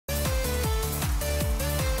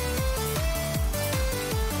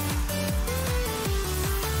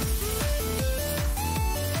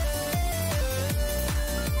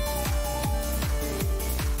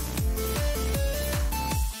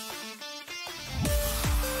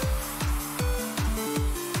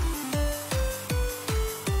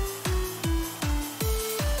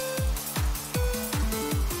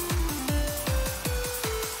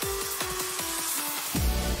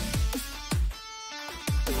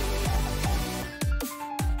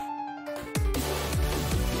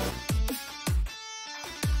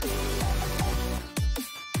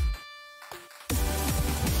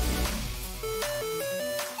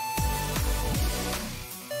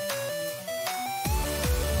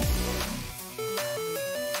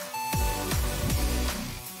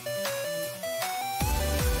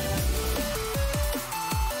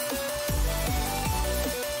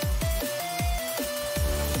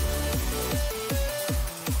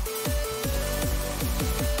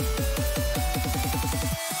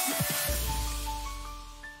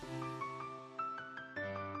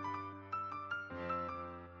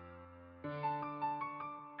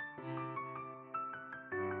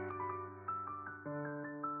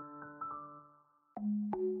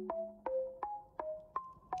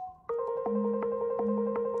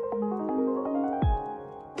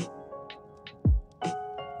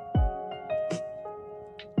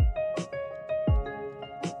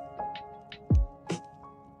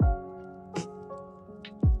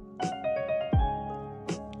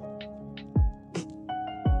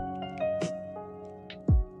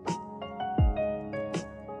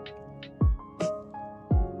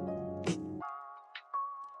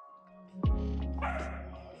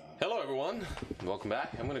everyone, welcome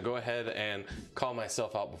back. I'm gonna go ahead and call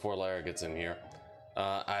myself out before Lara gets in here.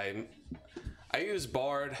 I use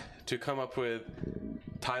Bard to come up with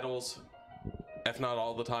titles, if not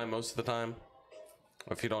all the time, most of the time.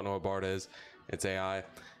 If you don't know what Bard is, it's AI,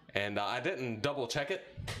 and I didn't double check it.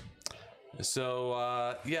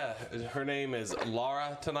 So yeah, her name is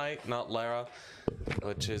Lara tonight, not Lara,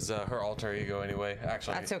 which is her alter ego anyway.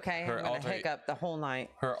 Actually, that's okay. I'm gonna hiccup the whole night.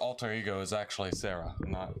 Her alter ego is actually Sarah,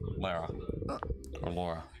 not Lara or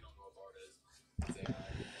Laura.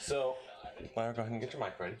 So, Lara, go ahead and get your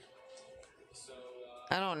mic ready.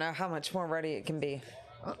 I don't know how much more ready it can be.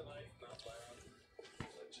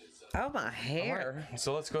 Oh, my hair. Right,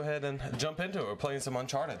 so let's go ahead and jump into it. We're playing some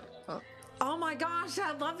Uncharted. Oh my gosh,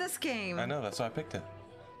 I love this game. I know, that's why I picked it.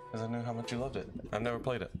 Because I knew how much you loved it. I've never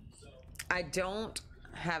played it. I don't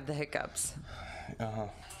have the hiccups.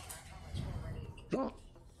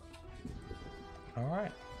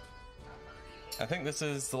 Alright. I think this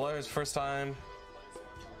is Lara's first time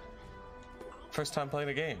playing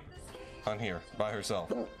a game on here by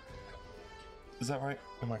herself. Is that right?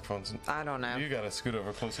 The microphone's... I don't know. You gotta scoot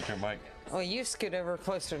over closer to your mic. Well, you scoot over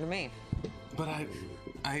closer to me. But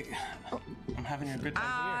I'm having a good time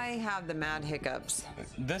I have the mad hiccups.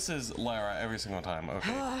 This is Lara every single time.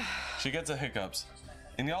 Okay. She gets the hiccups.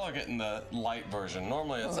 And y'all are getting the light version.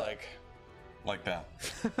 Normally it's like that.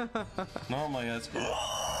 Normally it's...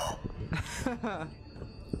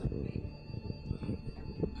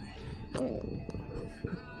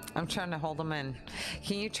 I'm trying to hold them in.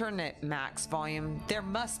 Can you turn it max volume? There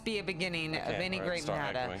must be a beginning of any great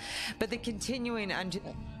matter, but the continuing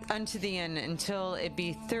unto the end until it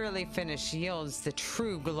be thoroughly finished yields the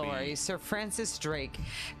true glory. Sir Francis Drake,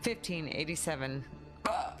 1587.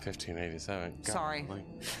 1587. God, sorry.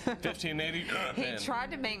 1580. He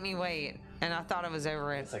tried to make me wait, and I thought I was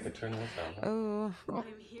over it. I could turn this down. Oh. I'm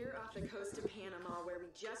here off the coast of Panama, where we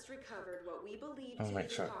just recovered what we believe to be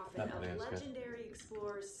the coffin of legendary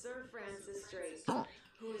explorer Sir Francis Drake,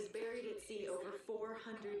 who was buried at sea over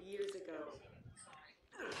 400 years ago.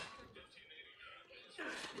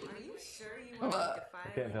 Are you sure you want to defy I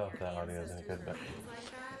can't tell if that audio is any good, but...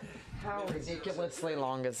 How ridiculously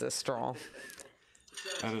long is this straw?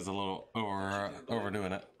 That is a little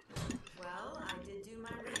overdoing it. Well, I did do my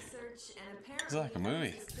research, and apparently It's like a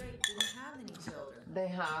movie. Drake didn't have any children. They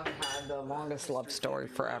have had the longest love story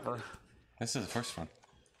forever. This is the first one.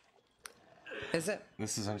 Is it?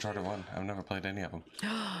 This is Uncharted 1. I've never played any of them.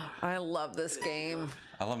 I love this game.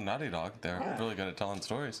 I love Naughty Dog. They're really good at telling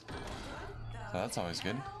stories. So that's always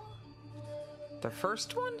good. The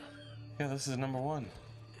first one? Yeah, this is number 1.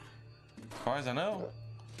 As far as I know.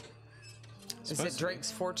 Is it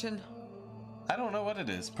Drake's Fortune? I don't know what it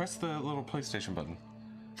is. Press the little PlayStation button.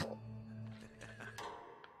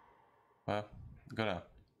 Well, go down.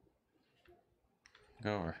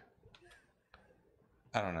 Go over.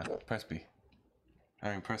 I don't know. Press B.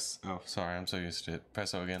 I mean, press... Oh, sorry. I'm so used to it.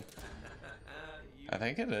 Press O again. I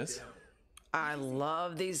think it is. I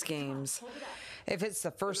love these games. If it's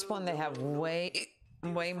the first one, they have way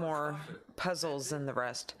more puzzles than the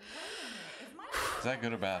rest. Is that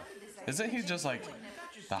good or bad? Isn't he just like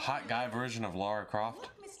the hot guy version of Lara Croft?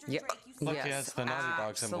 Yeah. Look, yes, he has the Naughty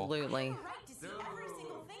Dog symbol. Absolutely.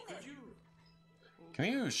 Can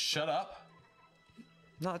you shut up?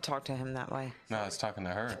 Not talk to him that way. No, I was talking to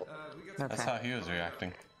her. Okay. That's how he was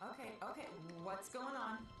reacting. Okay, what's going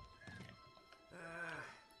on?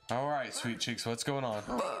 All right, sweet cheeks, what's going on?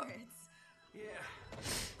 Yeah,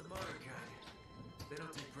 the modern kind. They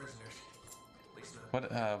don't take prisoners. At least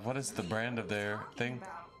not. What is the brand of their thing?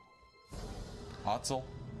 Otzel?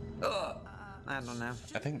 I don't know.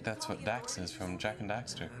 I think that's what Dax is from Jack and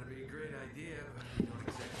Daxter. That'd be a great idea, but I don't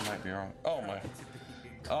exactly. Might be wrong.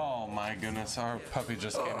 Oh my goodness, our puppy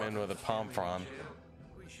just came in with a palm frond.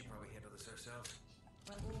 We should probably handle this ourselves.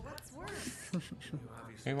 What's worse?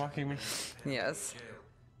 Are you walking me? Yes.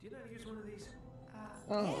 Do you know how to use one of these?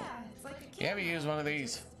 Yeah, it's like a kid. You ever use one of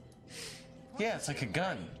these? Yeah, it's like a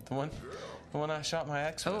gun. The one I shot my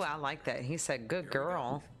ex with. Oh, I like that. He said, good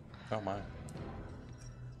girl. Oh my.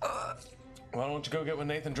 Why don't you go get with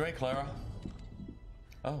Nathan Drake, Lara?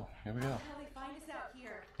 Oh, here we go. How they find us out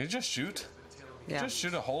here? Did you just shoot? Yeah. Just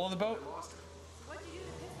shoot a hole in the boat? What'd you do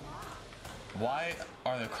to piss them off? Why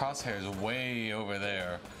are the crosshairs way over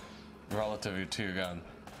there relative to your gun?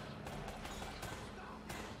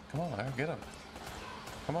 Come on, Lara, get him.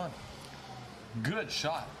 Come on. Good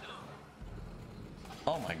shot.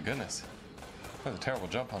 Oh my goodness. That was a terrible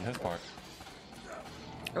jump on his part.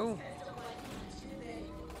 Oh.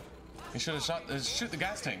 You should have shot. Shoot the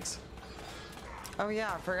gas tanks. Oh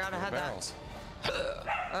yeah, I forgot I had Barrels. that.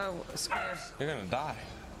 Oh, square. You're gonna die.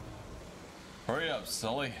 Hurry up,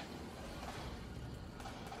 Sully.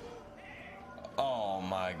 Oh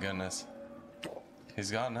my goodness. He's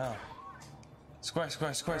gone now. Square,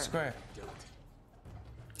 square, square, square.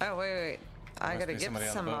 Oh, wait. I gotta get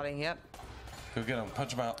somebody. Yep. Go get him.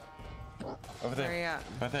 Punch him out. Over there. Where you at?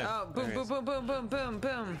 Right there. Oh, boom, boom, boom, boom, boom, boom,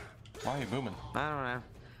 boom. Why are you booming? I don't know.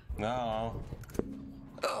 No.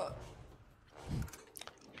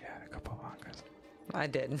 Yeah, a couple of honkers. I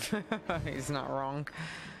did. He's not wrong.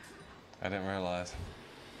 I didn't realize.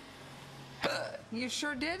 You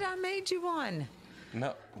sure did? I made you one.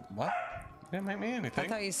 No. What? You didn't make me anything. I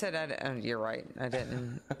thought you said I. Oh, you're right. I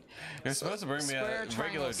didn't. You're supposed to bring me a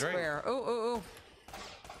regular drink. Square. Ooh, ooh, ooh.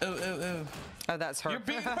 Ooh, ooh, ooh. Oh, that's her. You're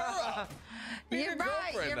beating her up. You're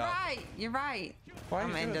right. You're right. You're right. Why are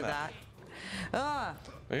you I'm into that?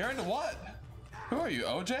 You're into what? Who are you,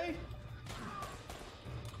 OJ?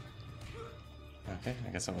 Okay, I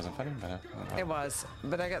guess it wasn't funny, but it was.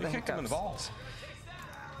 But I got the kicked him in the hiccups.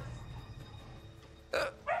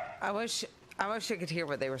 balls. I wish I could hear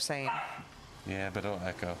what they were saying. Yeah, but it'll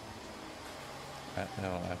echo.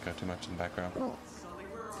 It'll echo too much in the background.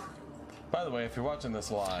 By the way, if you're watching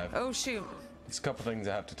this live, oh shoot, there's a couple things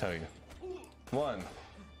I have to tell you. One.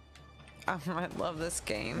 I love this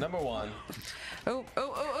game. Number one. Oh.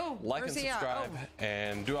 Like Where's and subscribe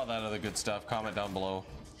and do all that other good stuff. Comment down below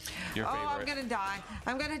your favorite. Oh, I'm gonna die.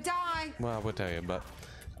 I'm gonna die. Well, I would tell you, but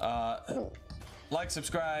like,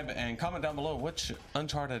 subscribe, and comment down below which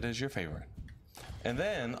Uncharted is your favorite. And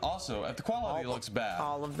then also, if the quality looks bad,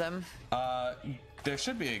 all of them. There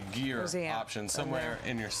should be a gear option somewhere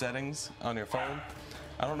in your settings on your phone.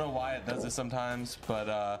 I don't know why it does this sometimes,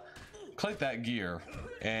 but click that gear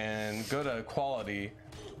and go to quality.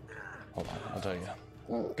 Hold on, I'll tell you.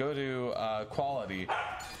 Go to quality,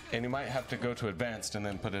 and you might have to go to advanced and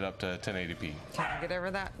then put it up to 1080p. Can I get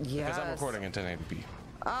over that? Yes. Because I'm recording in 1080p.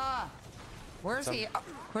 Where's he?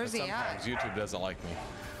 Where's he at? Sometimes YouTube doesn't like me.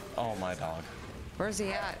 Oh, my dog. Where's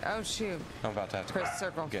he at? Oh shoot. I'm about to have to press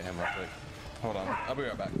circle. Get him real quick. Hold on. I'll be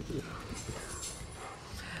right back.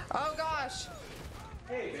 Oh gosh.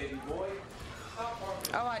 Hey, baby boy.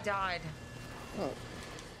 Oh, I died.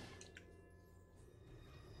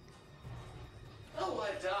 Oh,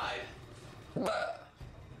 I died.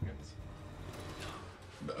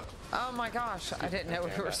 Oh my gosh. I didn't know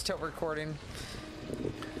we were still recording.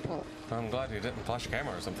 I'm glad you didn't flash your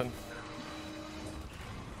camera or something.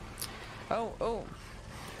 Oh.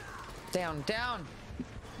 Down.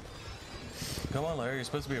 Come on, Larry. You're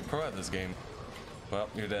supposed to be a pro at this game. Well,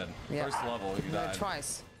 you're dead. Yep. First level, you died.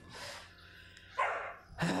 Twice.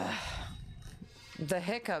 The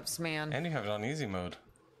hiccups, man. And you have it on easy mode.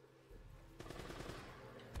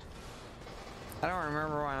 I don't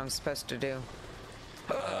remember what I'm supposed to do.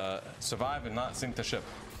 Survive and not sink the ship.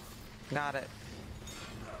 Got it.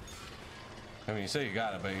 I mean, you say you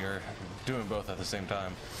got it, but you're doing both at the same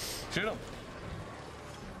time. Shoot him.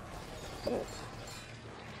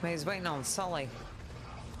 He's waiting on Sully.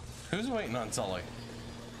 Who's waiting on Sully?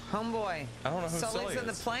 Homeboy. I don't know who Sully's Sully is. in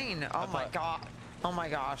the plane. Oh my god. Oh my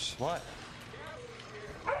gosh. What?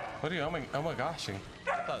 What are you? Oh my gosh! I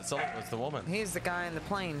thought Sully was the woman. He's the guy in the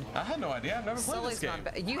plane. I had no idea. I've never played this game.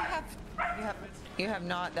 Not you have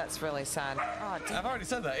not. That's really sad. Oh, I've already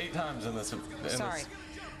said that 8 times in this. Sorry.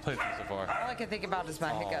 Playthrough so far. All I can think about is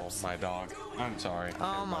my hiccups. Oh, my dog. I'm sorry.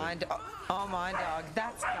 Oh my dog.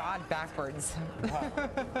 That's God backwards.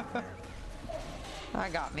 I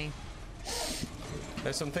got me.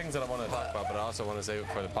 There's some things that I want to talk about, but I also want to save it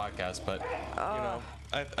for the podcast. But you know,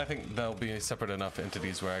 I think there'll be separate enough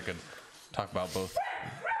entities where I could talk about both.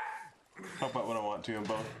 Talk about what I want to in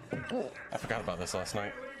both. I forgot about this last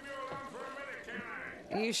night.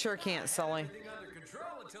 You sure can't, Sully.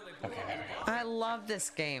 Okay, there we go. I love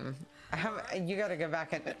this game. You got to go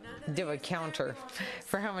back and do a counter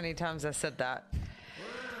for how many times I said that.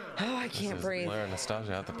 Oh, I can't breathe. Lara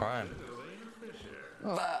nostalgia at the prime.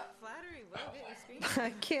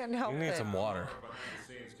 I can't help it. You need some water.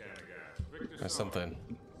 Or something.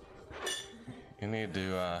 You need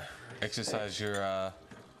to exercise your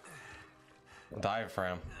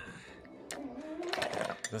diaphragm.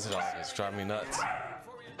 This is all just driving me nuts.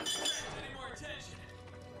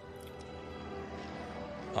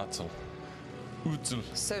 Utzel.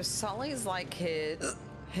 So Sully's like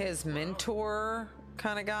his mentor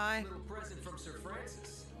kind of guy.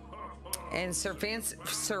 And Sir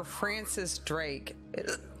Francis Drake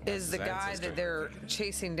is the guy that they're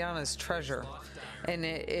chasing down as treasure, and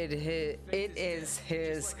it is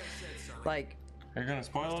his, like. Are you gonna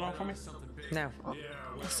spoil it all for me? No,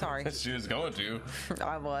 sorry. She was going to.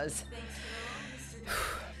 I was.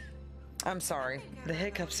 I'm sorry. The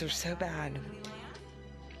hiccups are so bad.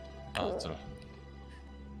 Awesome.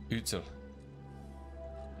 Utzel.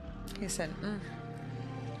 He said,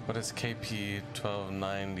 What does KP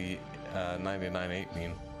 1290 99.8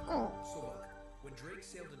 mean? So look, when Drake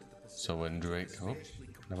sailed into the Pacific, So when Drake, oh,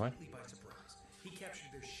 never mind. by surprise, he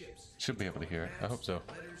captured their ships. Should be able to hear it. I hope so.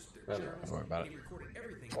 Letters, their journals, Don't worry about and it. he recorded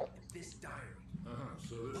everything in this diary. But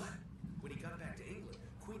when he got back to England,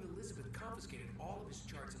 Queen Elizabeth confiscated all of his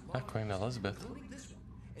charts and Not logs, Queen Elizabeth. including this one,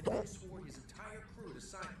 and then swore his entire crew to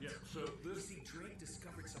silence. Yeah, so You this. see, Drake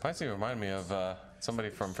discovered something Why does he remind me of somebody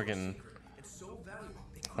from friggin' and so valuable.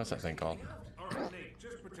 They what's that thing called? All right, Nate,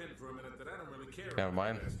 just pretend for a minute that I don't really care Never about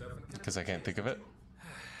mind, that stuff. because I can't think of it.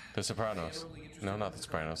 The Sopranos. No, not The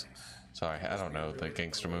Sopranos. Sorry, I don't know the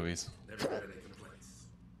gangster movies. Never had any complaints.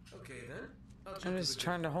 Okay, then. I'm just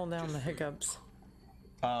trying to hold down the hiccups.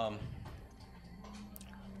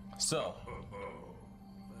 So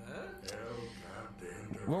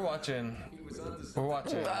Goddamn. we're watching.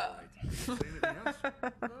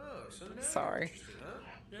 Sorry.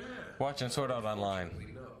 Watching Sword Art Online.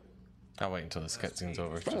 I'll wait until this cutscene's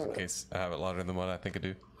over, just in case I have it louder than what I think I do.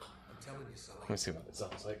 I'm telling you something. Let me see what it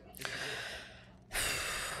sounds like.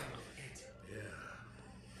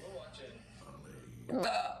 We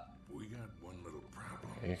got one little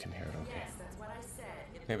problem. You can hear it okay. Yes, that's what I said.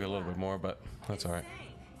 If Maybe a little bit more, but that's alright.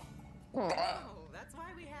 Oh, that's why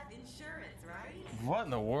we have insurance, right? What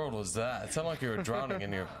in the world was that? It sounded like you were drowning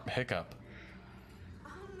in your hiccup. Oh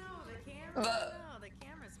no, the camera. No, the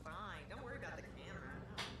camera's fine. Don't worry about the camera.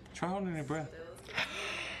 Try holding your breath.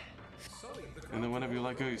 And then whenever you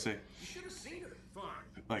let go, you say, You should have seen her. Fine.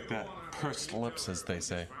 like that. Pursed lips, as they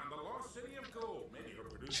say. Found the lost city of gold. Maybe her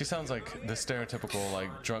producer. She sounds like the stereotypical,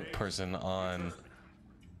 like, drunk person on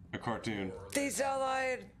a cartoon. These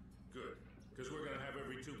allied. Good. Because we're going to have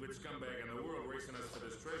every two-bit scumbag in the world racing us for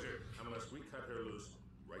this treasure unless we cut her loose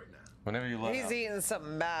right now. Whenever you let He's out. eating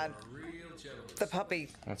something bad. Real gentleman. The puppy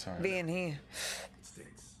That's alright. being he. It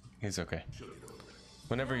stinks. He's okay. She'll get over it.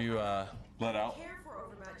 Whenever you let out, Care for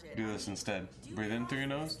over budget. do this instead. Breathe in through your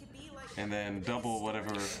nose, Could be like and then double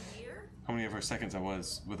whatever, here. how many of her seconds that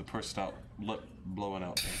was with a pursed out lip blowing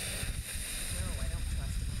out. No, I don't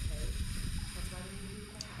trust him, okay? That's why we need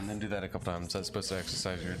that. And then do that a couple times. That's supposed to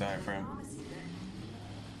exercise your diaphragm. Promise you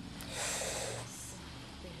that.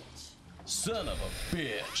 Bitch. Son of a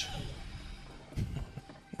bitch!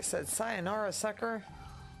 He said, sayonara, sucker.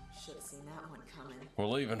 Should have seen that one coming. We're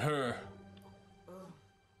leaving her.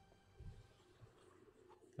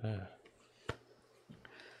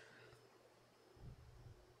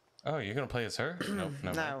 Oh, you're gonna play as her? Nope,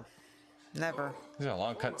 no. No, never. These are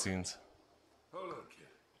long cutscenes. Hold on, kid.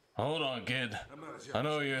 Hold on, kid. I'm not as young I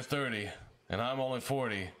know you're 30, and I'm only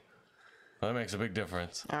 40. That makes a big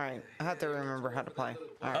difference. All right, I have to remember how to play.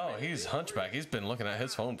 All right. Oh, he's hunchback. He's been looking at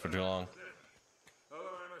his phone for too long. Although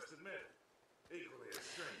I must admit, equally as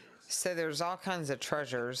strenuous. So there's all kinds of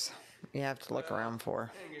treasures you have to look around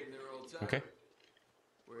for. Hang in there, old timer. Okay.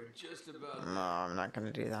 We're just about. No, I'm not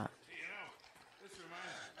going to do that. This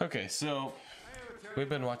reminds me. Okay, so we've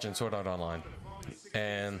been watching Sword Art Online,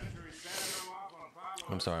 and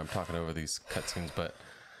I'm sorry I'm talking over these cutscenes, but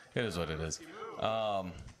it is what it is.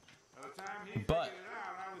 But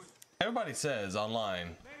everybody says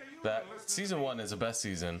online that season 1 is the best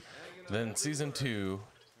season, then season 2,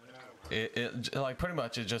 it like pretty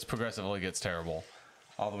much it just progressively gets terrible,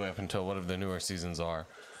 all the way up until whatever the newer seasons are.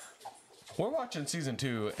 We're watching season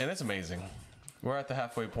 2, and it's amazing. We're at the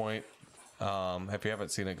halfway point. If you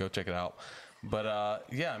haven't seen it, go check it out. But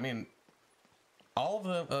yeah, I mean, all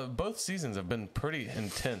of the both seasons have been pretty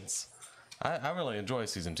intense. I really enjoy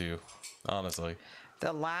season 2, honestly.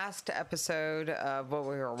 The last episode of what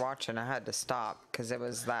we were watching, I had to stop because it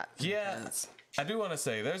was that intense. I do want to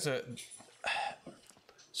say there's a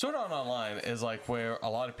Sword Art Online is like where a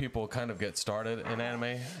lot of people kind of get started in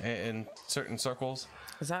anime in certain circles.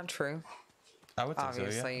 Is that true? I would think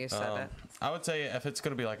Obviously, so, yeah. you said it. I would say if it's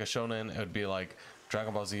going to be like a shonen, it would be like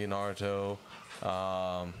Dragon Ball Z, Naruto,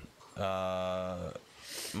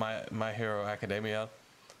 My Hero Academia,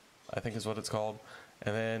 I think is what it's called.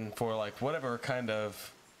 And then for like whatever kind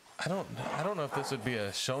of, I don't know if this would be a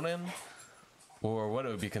shonen or what it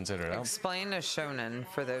would be considered. Explain a shonen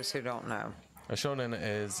for those who don't know. A shonen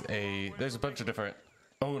is there's a bunch of different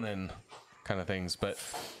onen kind of things, but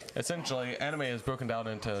essentially anime is broken down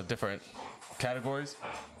into different categories.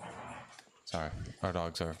 Sorry, our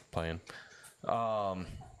dogs are playing. Hold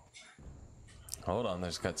on,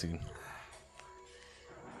 there's a cutscene.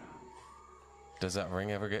 Does that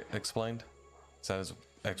ring ever get explained? Is that his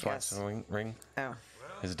ex-wife's Yes. ring? Oh.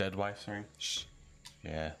 His dead wife's ring? Shh.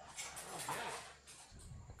 Yeah.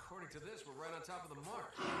 According to this, we're right on top of the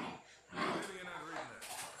mark. Maybe you're not reading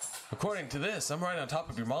that. According to this, I'm right on top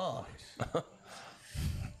of your mom.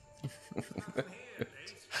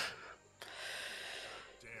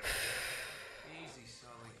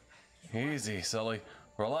 Easy, Sully.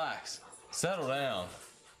 Relax. Settle down.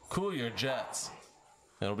 Cool your jets.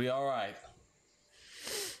 It'll be all right.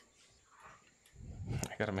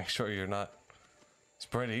 I gotta make sure you're not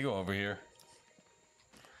spread eagle over here.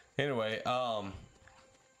 Anyway, so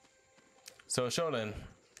a shonen,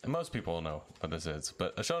 and most people know what this is,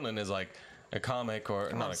 but a shonen is like a comic,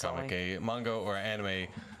 or not a comic, a manga or anime.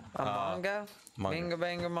 A manga? Manga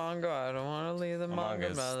banga manga. I don't want to leave the manga. Manga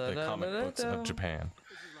is the comic books of Japan.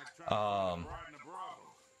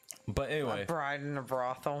 But anyway, a bride in a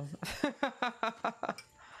brothel.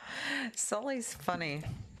 Sully's funny.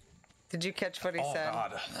 Did you catch what he said? Oh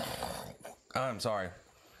God, I'm sorry.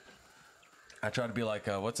 I tried to be like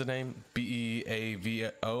what's the name?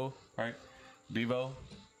 Beavo, right? Bevo,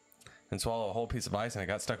 and swallow a whole piece of ice, and it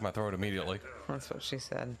got stuck in my throat immediately. That's what she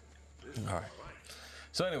said. All right.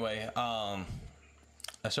 So anyway, a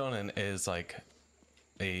shonen is like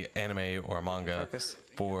a anime or a manga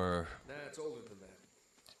for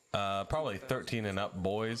probably 13 and up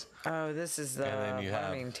boys. Oh, this is the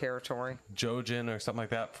territory. Jojin or something like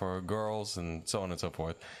that for girls, and so on and so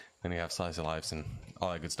forth. Then you have slice of life and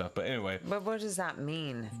all that good stuff. But anyway. But what does that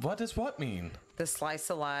mean? What does what mean? The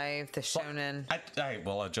slice of life, the shonen.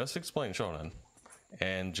 Well, I just explained shonen.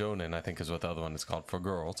 And jonin, I think, is what the other one is called for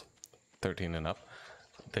girls. 13 and up.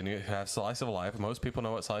 Then you have slice of life. Most people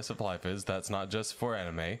know what slice of life is. That's not just for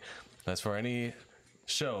anime. That's for any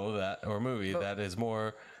show that or movie that is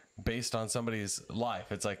more based on somebody's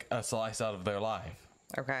life. It's like a slice out of their life.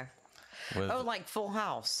 Okay. Like Full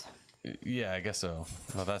House. Yeah, I guess so.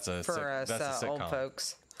 Well, that's a that's a sitcom. Old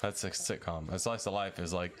folks. That's a sitcom. A slice of life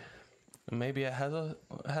is like maybe it has an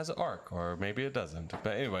arc, or maybe it doesn't.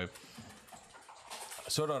 But anyway,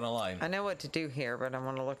 Sword Art Online. I know what to do here, but I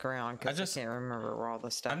want to look around because I can't remember where all the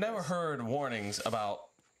stuff. I've never heard warnings about.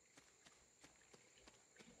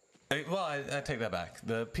 Well, I take that back.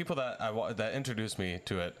 The people that introduced me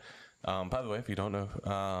to it. By the way, if you don't know,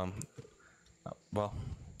 well,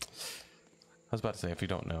 I was about to say if you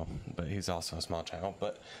don't know, but he's also a small channel.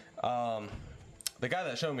 But the guy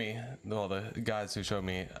that showed me, well, the guys who showed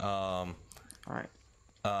me, all right.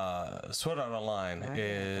 Sword Art Online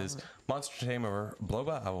is Monster Tamer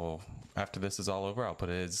Bloba. I will, after this is all over, I'll put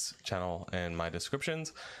his channel in my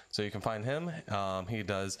descriptions so you can find him. He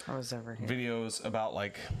does videos about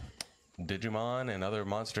like Digimon and other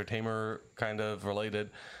Monster Tamer kind of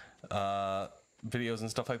related videos and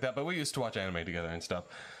stuff like that. But we used to watch anime together and stuff.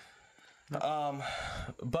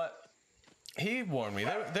 But he warned me.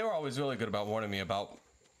 They were always really good about warning me about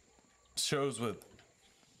shows with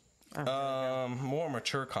more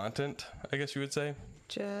mature content, I guess you would say.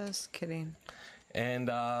 Just kidding. And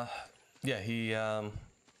yeah,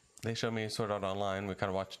 they showed me Sword Art Online. We kind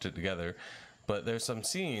of watched it together. But there's some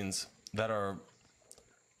scenes that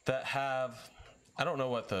have, I don't know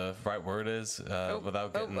what the right word is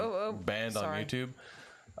without getting banned on YouTube.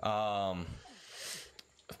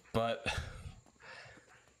 But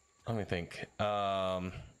let me think.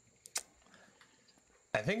 I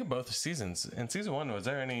think in both seasons. In season 1, was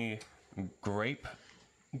there any grape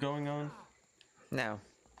going on? No.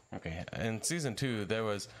 Okay. In season 2, there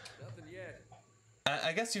was.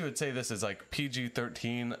 I guess you would say this is like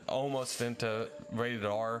PG-13, almost into rated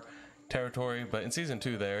R territory. But in season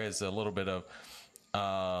 2, there is a little bit of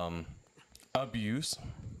abuse,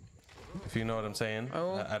 if you know what I'm saying.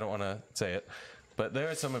 I don't want to say it. But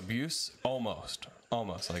there is some abuse, almost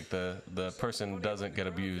like the person doesn't get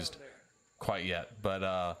abused quite yet,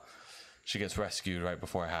 but she gets rescued right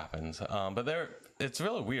before it happens. But it's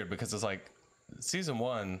really weird because it's like season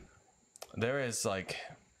 1, there is like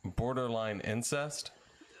borderline incest,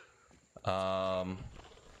 and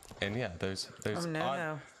yeah, there's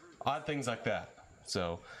odd things like that.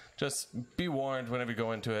 So just be warned whenever you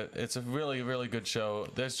go into it. It's a really, really good show.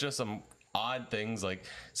 There's just some odd things. Like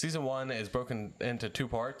season 1 is broken into 2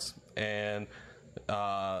 parts, and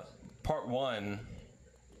part 1,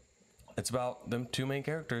 it's about them 2 main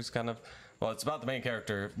characters it's about the main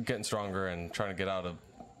character getting stronger and trying to get out of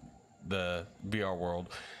the VR world,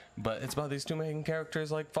 but it's about these 2 main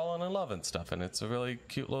characters like falling in love and stuff, and it's a really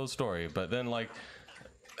cute little story. But then like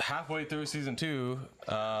halfway through season 2,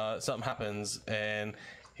 something happens, and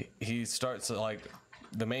he starts like,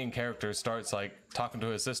 the main character starts like talking to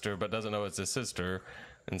his sister but doesn't know it's his sister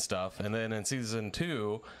and stuff. And then in season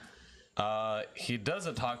 2, he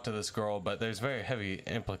doesn't talk to this girl, but there's very heavy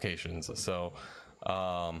implications. So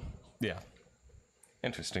yeah,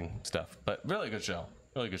 interesting stuff, but really good show.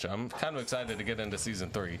 I'm kind of excited to get into season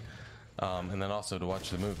 3. and then also to watch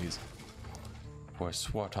the movies for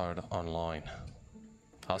Sword Art Online.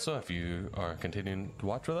 Also, if you are continuing to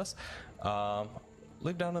watch with us,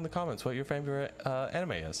 leave down in the comments what your favorite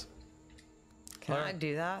anime is. Can I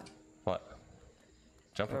do that? What?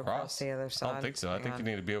 Jump across? The other side? I don't think so. I think you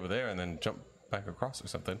need to be over there and then jump back across or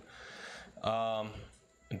something.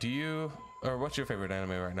 What's your favorite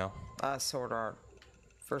anime right now? Sword Art,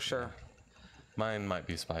 for sure. Mine might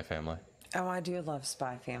be Spy Family. Oh, I do love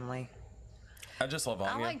Spy Family. I just love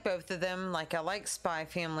Anya. I like both of them. Like, I like Spy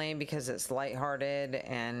Family because it's lighthearted,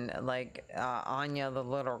 and like Anya, the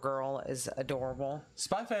little girl, is adorable.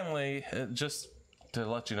 Spy Family, just to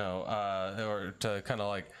let you know, or to kind of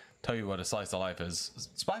like tell you what a slice of life is.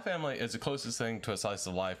 Spy Family is the closest thing to a slice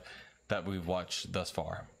of life that we've watched thus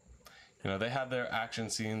far. You know, they have their action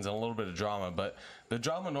scenes and a little bit of drama, but the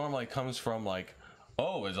drama normally comes from like,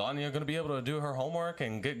 oh, is Anya going to be able to do her homework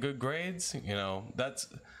and get good grades? You know, that's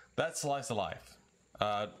slice of life.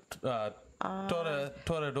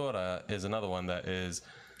 Toradora is another one that is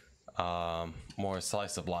more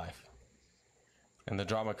slice of life. And the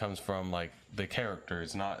drama comes from like the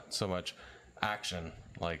characters, not so much action,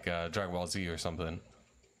 like Dragon Ball Z or something.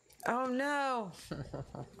 Oh no!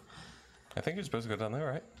 I think you're supposed to go down there,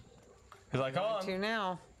 right? He's like, come on.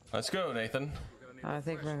 Now. Let's go, Nathan. I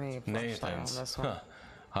think we need Nathan's. On this one. Huh.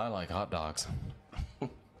 I like hot dogs.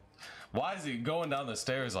 Why is he going down the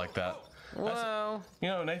stairs like that? Whoa. You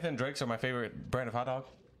know, Nathan Drake's are my favorite brand of hot dog.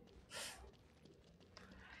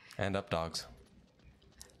 And up dogs.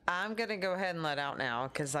 I'm going to go ahead and let out now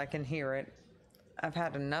because I can hear it. I've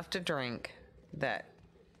had enough to drink that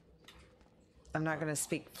I'm not going to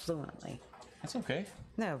speak fluently. That's okay.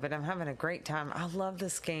 No, but I'm having a great time. I love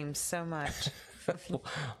this game so much.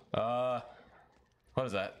 What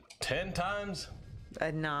is that? 10 times?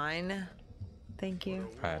 A 9. Thank you.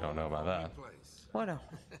 I don't know about that. What a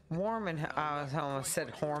warm and I almost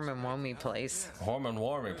said warm and womey place. Warm and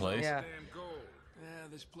warmy place. Yeah.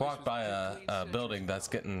 Walked by a building that's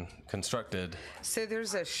getting constructed. So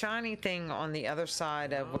there's a shiny thing on the other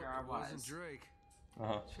side of where I was.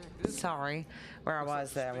 Sorry, where I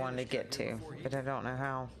was that I wanted to get to, but I don't know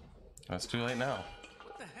how. That's too late now.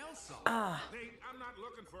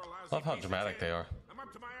 Love how dramatic they are.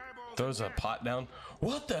 Throws a pot down.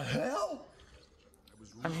 What the hell?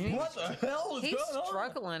 I mean, what the hell is he's going on?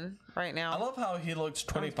 struggling right now. I love how he looks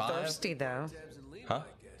 25. I'm thirsty though. Huh?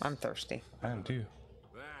 I'm thirsty. I am too.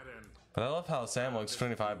 But I love how Sam looks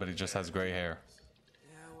 25, but he just has gray hair.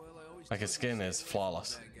 Like his skin is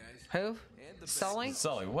flawless. Who? Sully?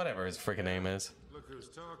 Sully, whatever his freaking name is.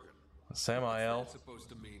 Samael.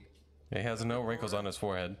 Yeah, he has no wrinkles on his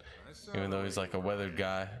forehead, even though he's like a weathered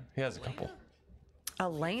guy. He has a couple.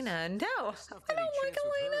 Elena? No, I don't like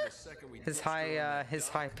Elena. His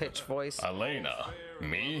high pitched voice. Elena?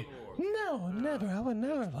 Me? No, never. I would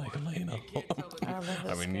never like Elena.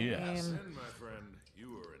 I mean, yes.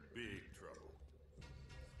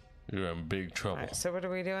 You're in big trouble. Right, so what are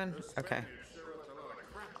we doing? Okay.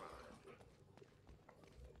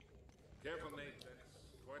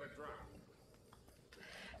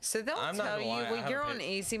 So they'll tell you when you're on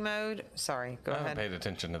easy mode. Sorry, go ahead. I haven't paid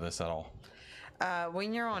attention to this at all.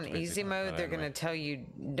 When you're on easy mode, they're going to tell you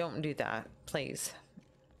don't do that, please.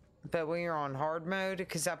 But when you're on hard mode,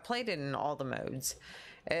 because I played it in all the modes.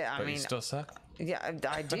 I mean, you still suck? Yeah,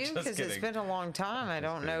 I do because it's been a long time. I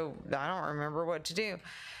don't know. I don't remember what to do.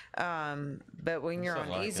 But when you're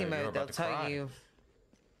on easy mode, they'll tell you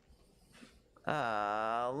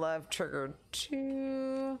left trigger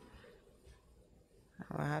 2.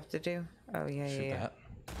 What do I have to do? Oh, yeah, yeah.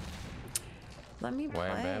 Let me play.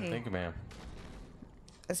 Wham, bam, thank you, ma'am.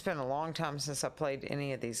 It's been a long time since I played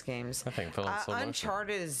any of these games. I think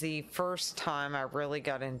Uncharted is the first time I really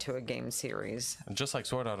got into a game series. And just like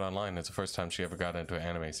Sword Art Online, it's the first time she ever got into an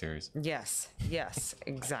anime series. Yes, yes,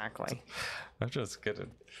 exactly. I'm just kidding.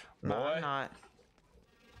 No, I'm not.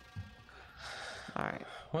 All right.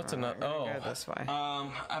 What's another? Oh, go this way.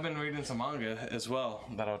 I've been reading some manga as well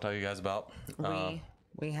that I'll tell you guys about.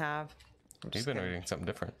 We have. You've been reading something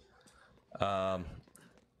different. I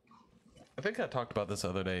think I talked about this the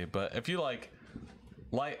other day, but if you like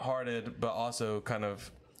lighthearted but also kind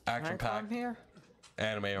of action-packed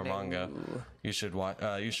anime or manga, you should watch.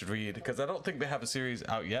 You should read, because I don't think they have a series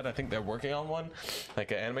out yet. I think they're working on one,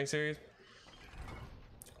 like an anime series.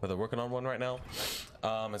 But they're working on one right now.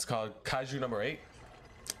 It's called Kaiju Number 8.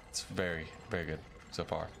 It's very, very good so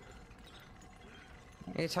far.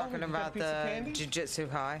 Are you talking about the Jujutsu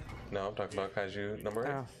High? No, I'm talking about Kaiju Number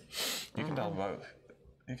 8. Oh. You can tell about.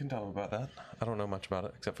 You can tell them about that. I don't know much about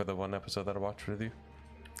it except for the one episode that I watched with you.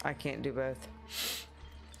 I can't do both.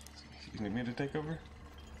 You need me to take over?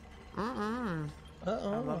 I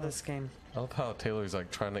love this game. I love how Taylor's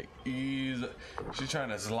like trying to ease. She's trying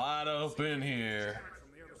to slide up in here.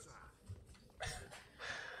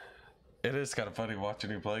 It is kind of funny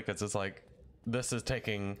watching you play because it's like this is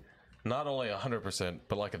taking not only 100%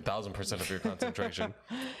 but like 1,000% of your concentration.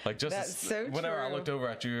 Like just That's so whenever true. I looked over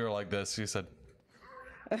at you, you were like this. You said,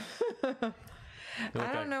 I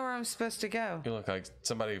don't know where I'm supposed to go. "You look like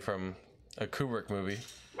somebody from a Kubrick movie."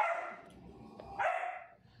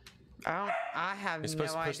 I have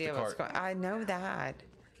supposed no to push the idea what's cart. going. I know that.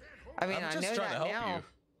 I mean, I'm I just know trying that to help now. you.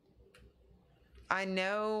 I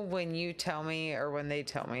know when you tell me or when they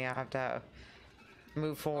tell me I have to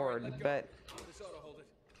move forward, but This ought to hold it.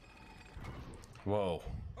 Whoa.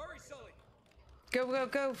 Hurry, Sully.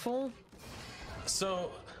 go, fool.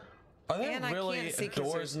 So, are there And I really can't see because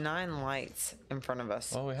doors? there's 9 lights in front of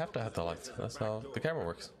us. Well, we have to have the lights. That's how the camera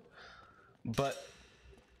works. But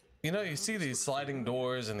you know, you see these sliding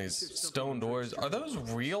doors and these stone doors. Are those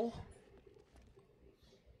real?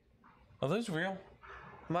 Are those real?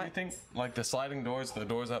 Do you What? think like the sliding doors, the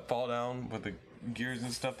doors that fall down with the gears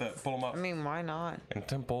and stuff that pull them up, I mean, why not? and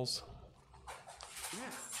temples? Yeah,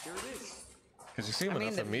 there it is. Because you see them I mean,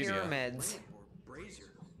 enough the in media. pyramids. Or brazier.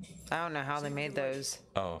 I don't know how they made those.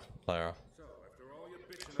 Oh, Lara. So, after all your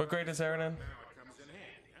bitching, What grade is Aaron in? now it comes in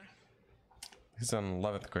handy, huh? He's in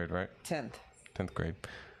 11th grade, right? 10th. 10th grade.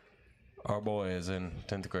 Our boy is in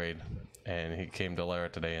 10th grade, and he came to Lara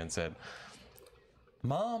today and said,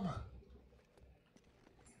 "Mom,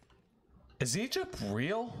 is Egypt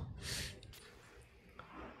real?"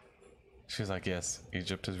 She's like, "Yes,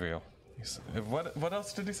 Egypt is real." What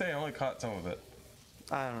else did he say? I only caught some of it.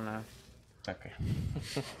 I don't know. Okay.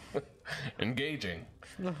 Engaging.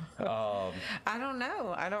 I don't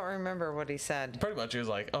know. I don't remember what he said. Pretty much he was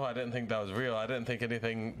like, "Oh, I didn't think that was real. I didn't think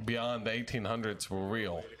anything beyond the 1800s were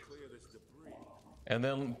real." And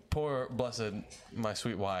then poor blessed my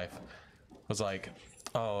sweet wife was like,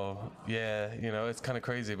 "Oh yeah, you know, it's kind of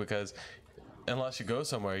crazy because unless you go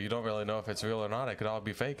somewhere, you don't really know if it's real or not. It could all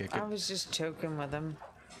be fake. It could." I was just joking with him.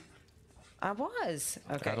 I was.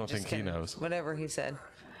 Okay. I don't just think he kidding. knows. Whatever he said.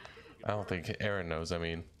 I don't think Aaron knows. I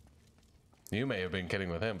mean, you may have been kidding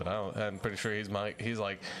with him, but I'm pretty sure he's like,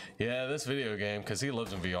 "Yeah, this video game," because he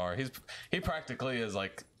lives in VR. He practically is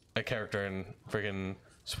like a character in freaking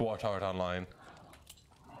Sword Art Online.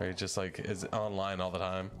 Where he just like is online all the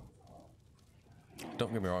time.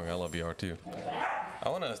 Don't get me wrong, I love VR too. I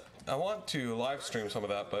want to live stream some of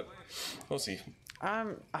that, but we'll see. I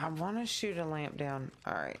want to shoot a lamp down.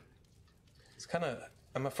 All right. It's kind of.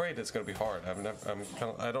 I'm afraid it's gonna be hard.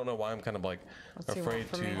 I don't know why I'm kind of like What's he want afraid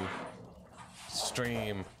from to me?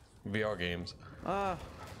 stream VR games. I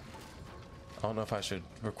don't know if I should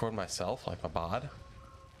record myself like my bod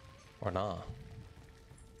or not.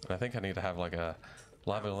 And I think I need to have like a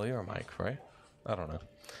lavalier mic, right? I don't know.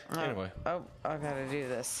 Anyway, Oh, I gotta do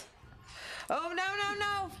this. Oh, no.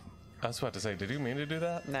 I was about to say, did you mean to do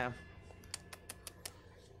that? No.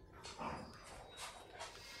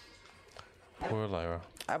 Poor Lara.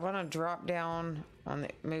 I want to drop down on the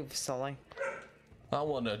move, Sully. I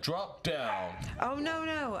want to drop down. Oh,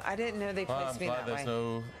 no. I didn't know they I'm placed me glad that there's way.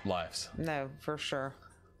 no lives. No, for sure.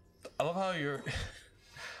 I love how you're.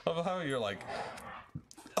 I love how you're like.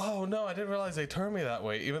 Oh no! I didn't realize they turned me that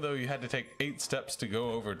way. Even though you had to take 8 steps to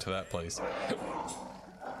go over to that place.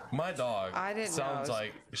 My dog I didn't know sounds I was-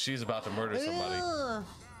 like she's about to murder somebody. Ugh,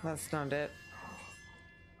 that's not it.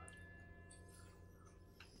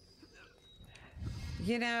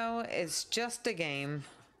 You know, it's just a game,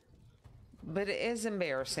 but it is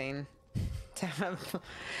embarrassing to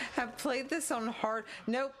have played this on hard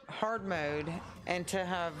mode and to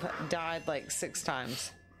have died like 6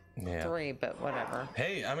 times. Yeah. 3, but whatever.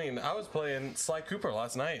 Hey, I mean, I was playing Sly Cooper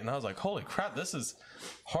last night, and I was like, "Holy crap! This is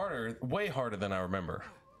harder, way harder than I remember."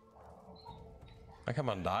 I come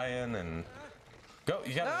on dying and go.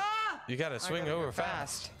 You gotta swing over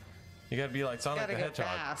fast. You gotta be like Sonic Gotta the go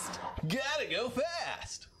Hedgehog. fast. Gotta go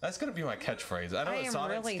fast. That's gonna be my catchphrase. I know I it's am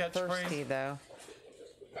Sonic's really catchphrase. thirsty though.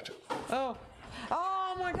 Oh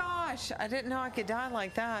my gosh! I didn't know I could die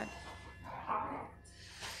like that.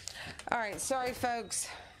 All right, sorry folks.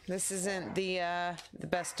 This isn't the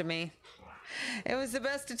best of me. It was the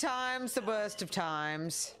best of times, the worst of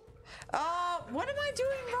times. Oh, what am I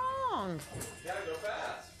doing wrong? You gotta go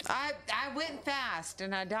fast. I went fast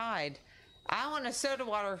and I died. I want a soda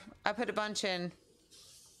water. I put a bunch in.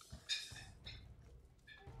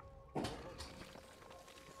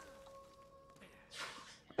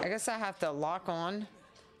 I guess I have to lock on.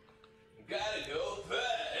 Gotta go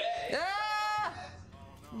fast. Ah!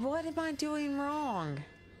 What am I doing wrong?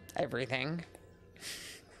 Everything.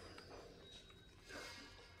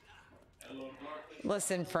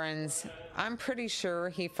 Listen, friends, I'm pretty sure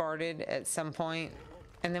he farted at some point,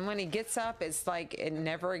 and then when he gets up, it's like it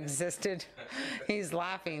never existed. He's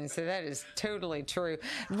laughing, so that is totally true.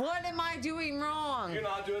 What am I doing wrong? You're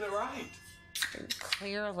not doing it right.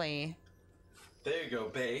 Clearly. There you go,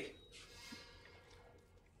 Bay.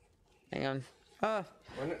 Hang on. Oh.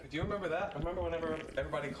 Do you remember that? Remember whenever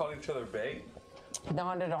everybody called each other Bay?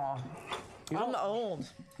 Not at all. I'm old.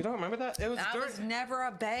 You don't remember that? It was I was never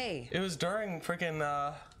a bae. It was during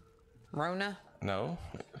freaking Rona? No.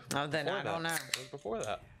 Oh, then I don't know. It was before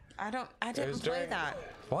that. I didn't play that.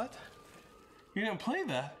 What? You didn't play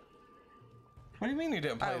that? What do you mean you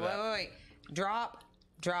didn't play that? Wait. Drop,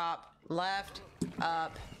 left,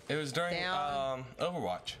 up. It was during down,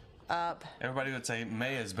 Overwatch. Up. Everybody would say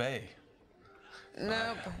May is Bay.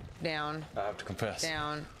 Nope. Down. I have to confess.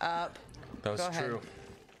 Down. Up. That was Go ahead. true.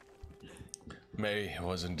 May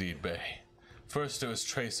was indeed Bay. First it was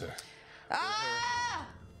Tracer.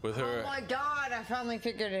 With her, oh my God! I finally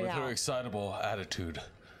figured it out. With her excitable attitude,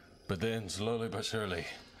 but then slowly but surely.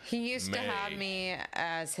 He used to have me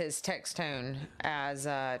as his text tone as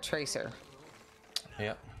Tracer.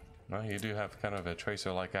 Yep. Well, you do have kind of a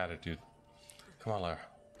Tracer-like attitude. Come on, Lara.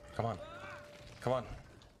 Come on. Come on.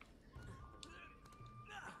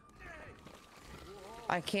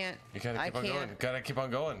 I can't. You gotta keep on going. Gotta keep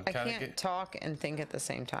on going. I can't talk and think at the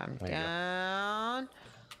same time. Down.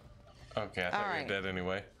 Okay, I thought you were dead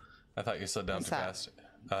anyway. I thought you slid down too fast.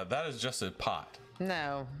 That is just a pot.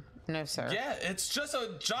 No, sir. Yeah, it's just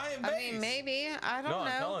a giant vase. I mean, maybe. I don't know. No,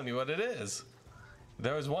 I'm telling you what it is.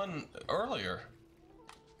 There was one earlier.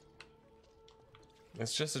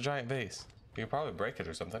 It's just a giant vase. You can probably break it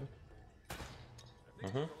or something.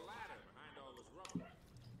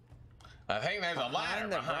 I think there's a ladder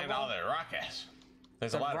behind all the rockets.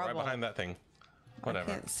 There's a ladder right behind that thing. Whatever.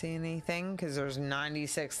 I can't see anything because there's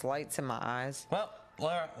 96 lights in my eyes. Well,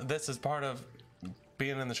 Lara, this is part of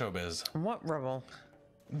being in the showbiz. What rebel?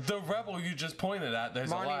 The rebel you just pointed at.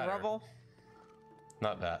 There's a ladder. Rebel?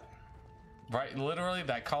 Not that. Right, literally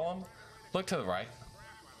that column. Look to the right.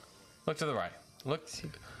 Look to the right. Look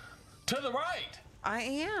to the right. I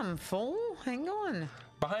am, fool. Hang on.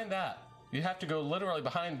 Behind that. You have to go literally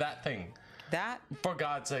behind that thing. That? For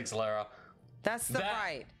God's sakes, Lara. That's the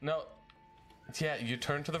right. No. Yeah, you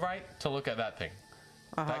turn to the right to look at that thing.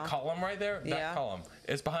 That column right there, that column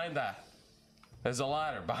is behind that. There's a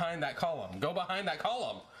ladder behind that column. Go behind that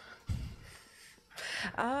column.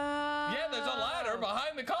 Yeah, there's a ladder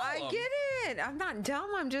behind the column. I get it. I'm not dumb.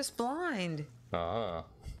 I'm just blind. Why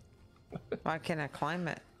can't I climb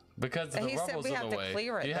it? Because the rubble's in the way. He said we have to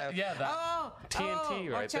clear it, though. Yeah, that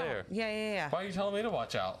TNT right there. Yeah. Why are you telling me to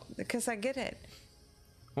watch out? Because I get it.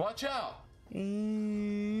 Watch out.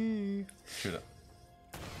 Shoot it.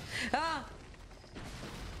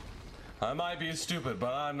 I might be stupid,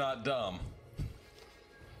 but I'm not dumb.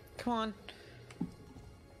 Come on.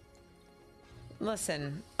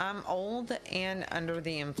 Listen, I'm old and under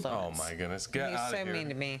the influence. Oh my goodness, get out of here. You're so mean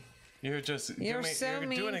to me. You're just you're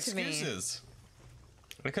doing excuses.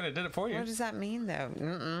 I could have did it for you. What does that mean, though?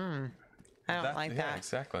 I don't like that. Yeah,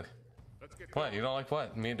 exactly. What? You don't like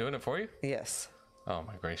what? Me doing it for you? Yes. Oh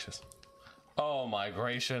my gracious. Oh my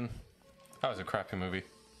gracious. That was a crappy movie.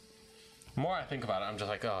 The more I think about it, I'm just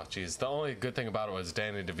like, oh geez. The only good thing about it was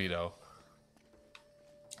Danny DeVito.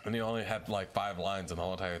 And he only had like 5 lines in the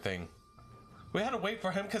whole entire thing. We had to wait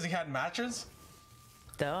for him because he had matches?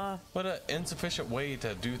 Duh. What an insufficient way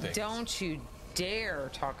to do things. Don't you dare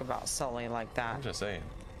talk about Sully like that. I'm just saying.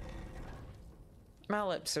 My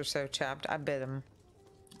lips are so chapped. I bit them.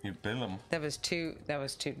 You bit them? That was two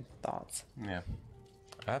thoughts. Yeah.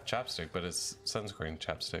 I have chapstick, but it's sunscreen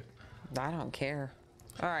chapstick. I don't care.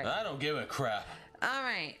 All right. I don't give a crap. All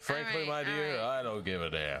right. Frankly, my dear, I don't give a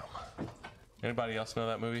damn. Anybody else know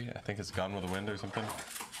that movie? I think it's Gone with the Wind or something.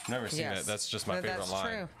 Never seen it. That's just my favorite line.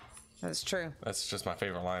 True. That's true. That's just my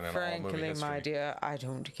favorite line in all movie history. Frankly, my dear, I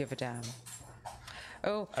don't give a damn.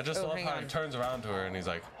 Oh, I just love how he turns around to her and he's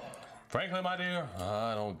like, frankly, my dear,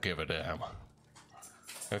 I don't give a damn.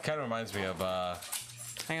 It kind of reminds me of,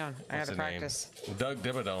 hang on, I gotta practice. Doug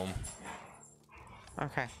Dimmadome.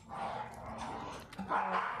 Okay.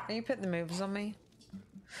 Are you putting the moves on me?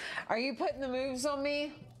 Are you putting the moves on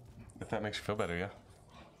me? If that makes you feel better, yeah.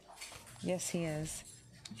 Yes, he is.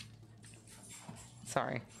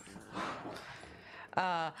 Sorry.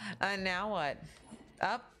 Now what?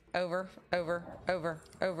 Up, over. I'm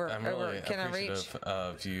really Can I reach? appreciative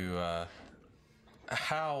of you.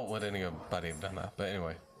 How would anybody have done that? But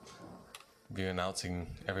anyway, you announcing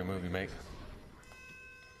every move you make.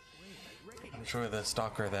 I'm sure the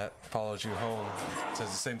stalker that follows you home says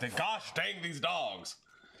the same thing. Gosh dang these dogs!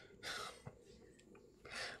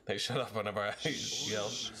 They shut up whenever I yell.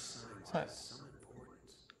 What?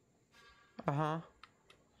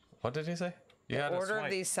 What did he say? You had Order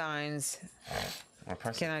these signs.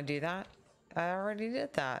 Can I do that? I already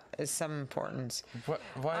did that. It's some importance. What?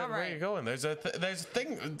 Why? Where are you going? There's a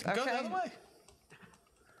thing. Go the other way.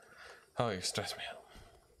 Oh, you stress me out.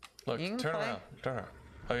 Look, turn around. Turn around.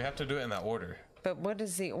 Oh, you have to do it in that order. But what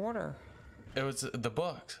is the order? It was the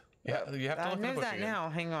book. Yeah, you have to look at the book. I know that again. Now.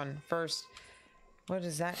 Hang on. First, what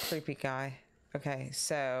is that creepy guy? Okay,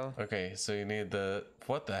 so. Okay, so you need the.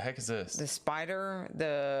 What the heck is this? The spider,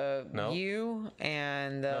 the U,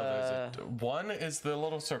 and the. No, there's one is the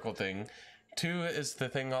little circle thing. 2 is the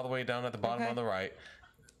thing all the way down at the bottom on the right.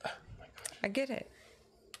 Oh my gosh. I get it.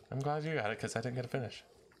 I'm glad you got it because I didn't get to finish.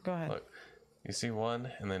 Go ahead. Look, you see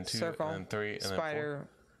 1 and then 2 circle, and then 3 and spider,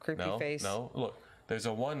 then 4. creepy face. No, look, there's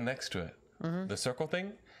a 1 next to it. The circle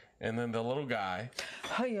thing, and then the little guy.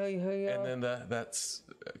 And then that's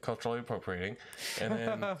culturally appropriating. And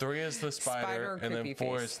then 3 is the spider and then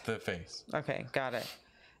 4 is the face. Okay, got it.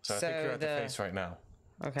 So I think you're at the face right now.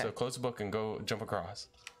 Okay. So close the book and go jump across.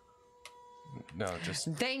 No, just.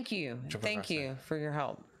 Thank you for your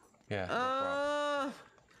help. Yeah. No problem.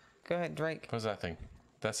 Go ahead, Drake. What's that thing?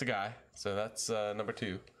 That's the guy. So that's number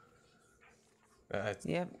 2.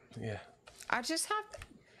 Yep. Yeah. I just have.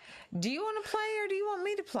 Do you want to play or do you want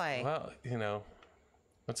me to play? Well,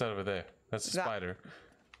 what's that over there? That's a spider.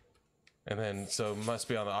 And then, so must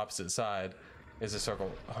be on the opposite side is a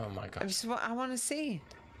circle. Oh my gosh. I want to see.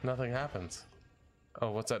 Nothing happens.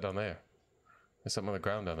 Oh, what's that down there? There's something on the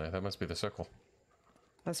ground down there. That must be the circle.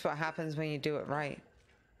 That's what happens when you do it right.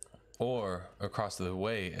 Or across the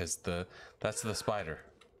way is that's the spider.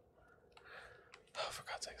 Oh, for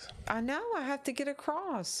God's sakes. I know. I have to get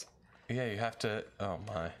across. Yeah, you have to. Oh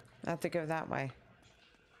my. I have to go that way.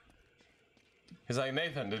 He's like,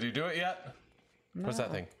 Nathan, did you do it yet? No. What's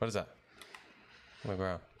that thing? What is that? On the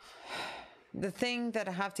ground. The thing that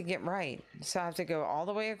I have to get right. So I have to go all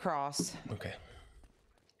the way across. Okay.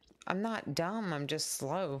 I'm not dumb. I'm just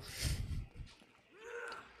slow.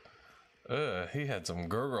 He had some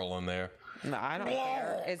gurgle in there. No, I don't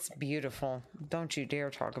care. It's beautiful. Don't you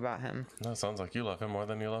dare talk about him. No, sounds like you love him more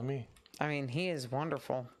than you love me. I mean, he is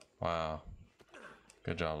wonderful. Wow.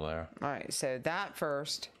 Good job, Lara. All right, so that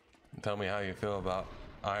first. Tell me how you feel about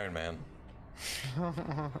Iron Man.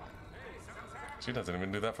 She doesn't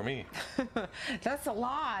even do that for me. That's a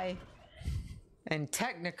lie. And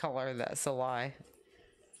Technicolor, that's a lie.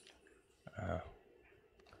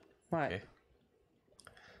 What? Okay.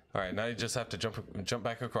 All right, now you just have to jump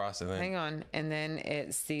back across and then. Hang on, and then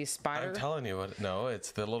it's the spider. I'm telling you what. No,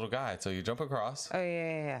 it's the little guy. So you jump across. Oh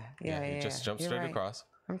yeah. You just jump straight across.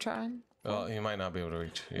 I'm trying. Well, you might not be able to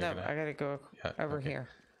reach. I gotta go over here.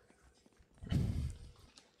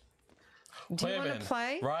 Do you want to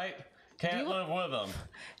play? Right? Can't live with them.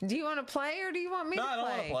 Do you want to play or do you want me to play? No, I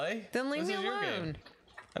don't want to play. Then leave me alone.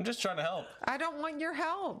 I'm just trying to help. I don't want your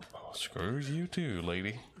help. Oh, screw you too,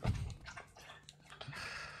 lady.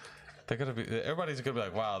 Everybody's gonna be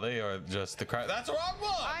like, wow, they are just the crap. That's the wrong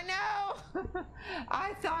one. I know.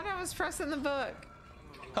 I thought I was pressing the book.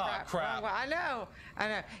 Oh, crap. I know.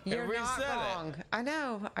 You're not wrong. I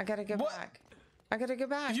know. I gotta go back. I gotta go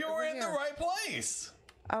back. You were in the right place.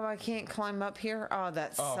 Oh, I can't climb up here? Oh,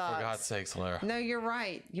 that sucks. Oh, for God's sakes, Lara. No, you're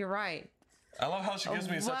right. You're right. I love how she gives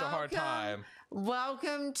me such a hard time.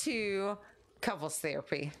 Welcome to couples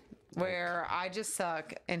therapy, where I just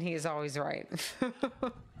suck and he is always right.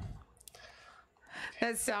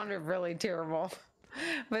 That sounded really terrible,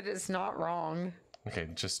 but it's not wrong. Okay,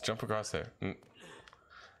 just jump across there.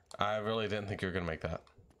 I really didn't think you were going to make that.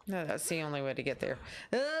 No, that's the only way to get there.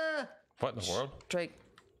 What in the world? Drake.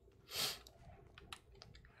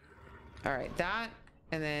 All right, that,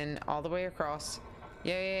 and then all the way across.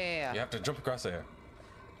 Yeah. You have to jump across there.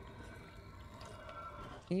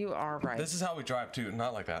 You are right. This is how we drive too,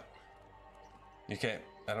 not like that. You can't.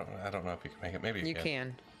 I don't know if you can make it. Maybe you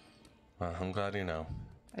can. Well, I'm glad you know.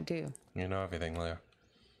 I do. You know everything, Lara.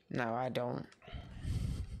 No, I don't.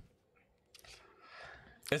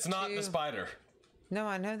 It's not the spider. No,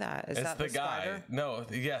 I know that. Is that the guy? Spider? No,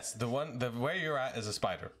 yes, the where you're at is a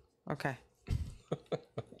spider. Okay.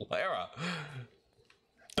 Lara,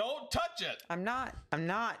 don't touch it. I'm not.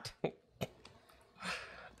 I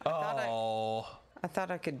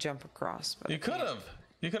thought I could jump across. But you could have.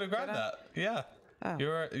 You could have grabbed that. Yeah. Oh.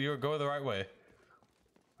 You were going the right way.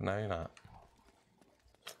 No, you're not.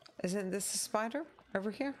 Isn't this a spider over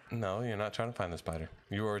here? No, you're not trying to find the spider.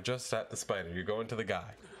 You were just at the spider. You're going to the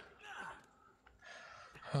guy.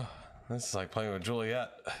 This is like playing with Juliet.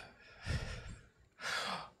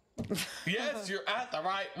 Yes, you're at the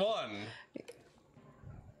right one.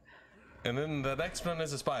 and then the next one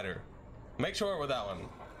is a spider. Make sure with that one.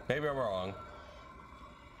 Maybe I'm wrong.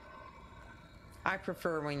 I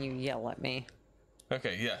prefer when you yell at me.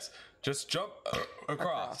 Okay, yes. Just jump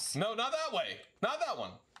across. No, not that way. Not that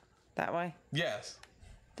one. That way? Yes.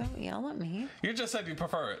 Don't yell at me. You just said you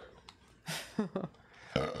prefer it.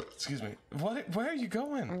 Excuse me. Where are you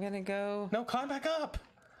going? I'm gonna go. No, climb back up.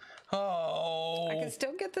 Oh. I can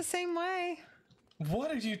still get the same way. What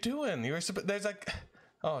are you doing? There's like,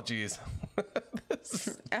 oh geez.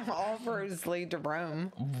 All roads lead to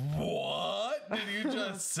Rome. What did you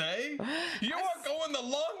just say? You are going the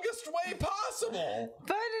longest way possible.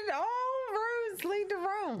 But all roads lead to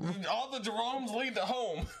Rome. All the Jeromes lead to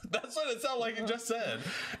home. That's what it sounded like you just said.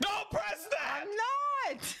 Don't press that. I'm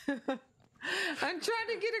not. I'm trying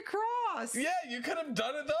to get across. Yeah, you could have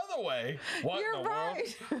done it the other way. What You're in the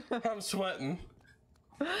right. world? I'm sweating.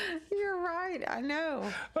 You're right. I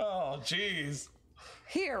know. Oh, jeez.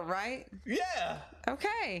 Here, right? Yeah.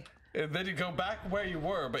 Okay. And then you go back where you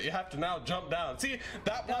were, but you have to now jump down. See,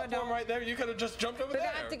 that platform right there, you could have just jumped over but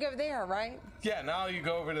there. I have to go there, right? Yeah, now you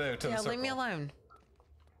go over there to the circle. Leave me alone.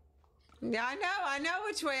 Yeah, I know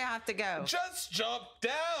which way I have to go. Just jump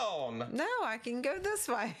down. No, I can go this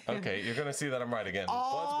way. Okay, you're gonna see that I'm right again.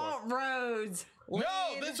 All roads lead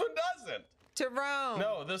this one doesn't. to Rome.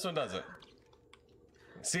 No, this one doesn't.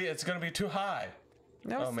 See, it's gonna be too high.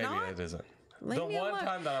 No, it's maybe not. it isn't. Leave the me one alone.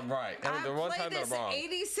 time that I'm right, and the one time that I'm wrong.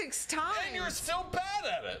 86 times. And you're still bad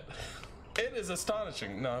at it. It is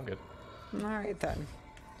astonishing. No, I'm good. All right then.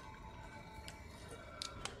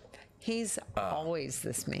 He's always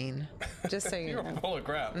this mean. Just so you You're know. full of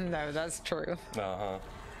crap. No, that's true. Uh-huh.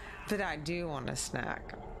 But I do want a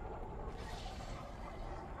snack.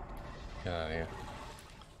 Get out of here.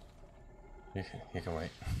 You can wait.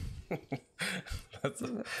 That's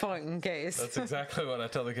Point in case. That's exactly what I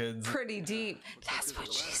tell the kids. Pretty deep. That's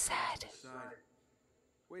what she said.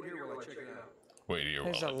 Wait here while I check it out. Wait here.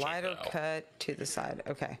 There's a lighter cut to the side.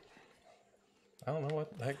 Okay. I don't know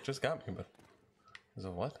what the heck just got me, but is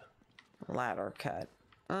it what? Ladder cut.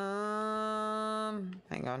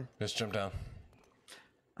 Hang on. Just jump down.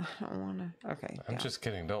 I don't wanna. Okay. I'm down. just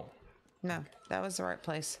kidding. Don't. No, that was the right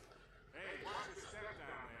place.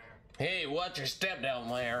 Hey, watch your step down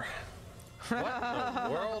there. What in the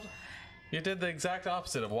world? You did the exact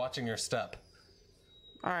opposite of watching your step.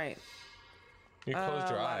 All right. You closed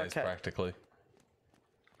your ladder eyes cut. practically.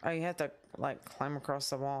 Oh, you have to like climb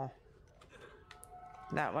across the wall.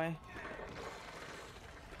 That way.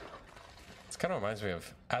 This kind of reminds me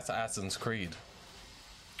of Assassin's Creed.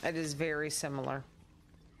 It is very similar.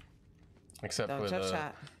 Except Don't with touch an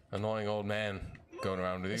that. annoying old man going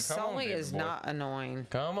around with you. Come on, Sully baby is boy. not annoying.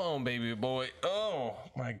 Come on, baby boy. Oh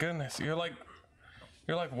my goodness, you're like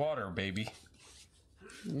water, baby.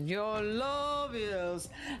 Your love is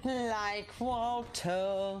like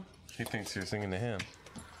water. He thinks you're singing to him.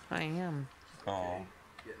 I am. Oh.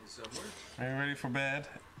 Getting somewhere? Are you ready for bed?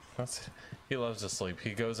 He loves to sleep.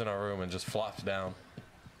 He goes in our room and just flops down.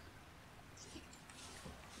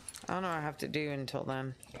 I don't know what I have to do until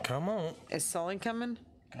then. Come on. Is Sully coming?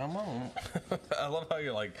 Come on. I love how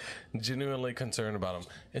you're like genuinely concerned about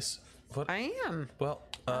him. What? I am. Well,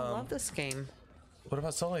 I love this game. what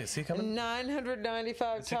about Sully? Is he coming?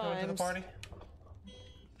 995 Is he coming to the times. party?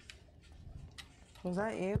 Was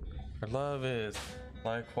that you? Our love is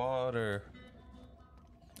like water.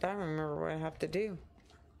 I don't remember what I have to do.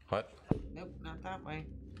 What? Nope, not that way.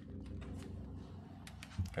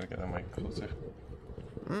 Gotta get that mic closer.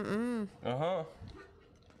 Uh-huh.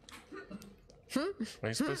 Are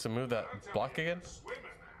you supposed to move that block again?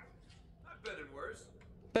 I've been in worse.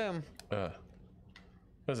 Boom. What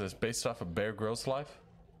is this, based off of Bear Grylls' life?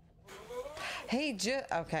 Hey,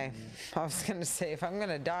 okay. I was gonna say if I'm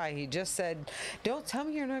gonna die, he just said, "Don't tell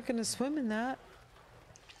me you're not gonna swim in that."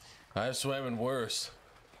 I swam in worse.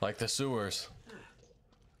 Like the sewers. I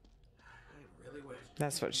really wet.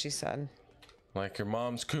 That's what she said. Like your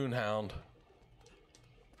mom's coonhound.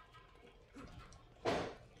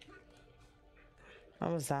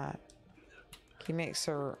 What was that? Can you make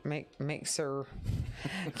sure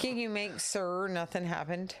Can you make sure nothing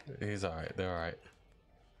happened? He's alright. They're alright.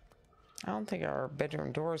 I don't think our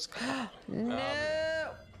bedroom doors. No, I didn't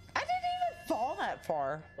even fall that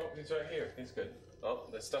far. Oh, he's right here. He's good. Oh,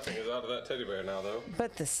 the stuffing is out of that teddy bear now, though.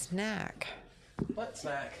 But the snack. What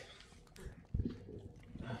snack?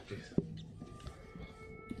 Oh, jeez.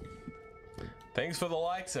 Thanks for the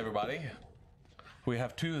likes, everybody. We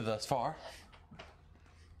have 2 thus far.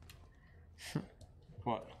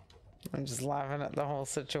 What? I'm just laughing at the whole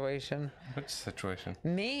situation. Which situation?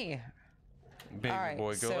 Me. Baby All right,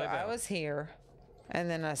 boy, go so lay down. I was here, and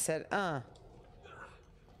then I said,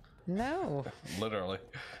 No. Literally.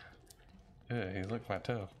 Yeah, he licked my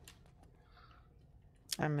toe.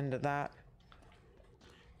 I'm into that.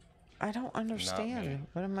 I don't understand.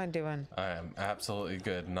 What am I doing? I am absolutely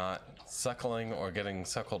good, not suckling or getting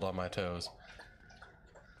suckled on my toes.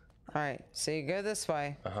 All right, so you go this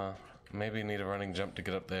way. Uh-huh. Maybe you need a running jump to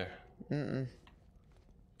get up there. Mm-mm.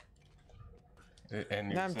 And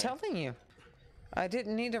No, I'm telling you. I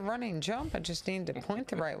didn't need a running jump. I just needed to point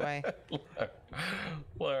the right way.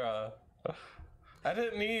 Lara, I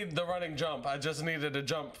didn't need the running jump. I just needed to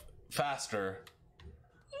jump faster.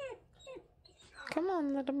 Come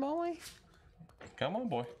on, little boy. Come on,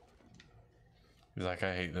 boy. He's like,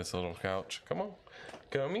 I hate this little couch. Come on.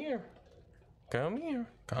 Come here. Come here.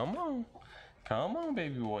 Come on. Come on,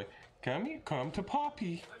 baby boy. Come here. Come to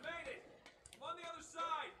Poppy. I made it. I'm on the other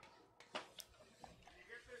side.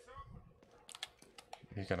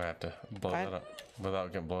 You're gonna have to blow that up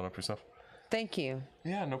without getting blown up yourself. Thank you.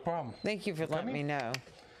 Yeah, no problem. Thank you for letting me know.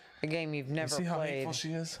 A game you've never See how played. hateful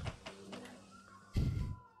she is?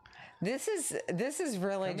 This is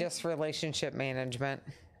really just relationship management.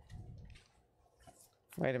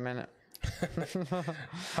 Wait a minute.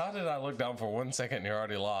 How did I look down for 1 second and you're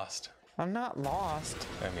already lost? I'm not lost.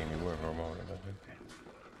 I mean, you were for a moment.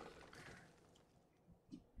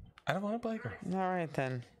 I don't want to break her. All right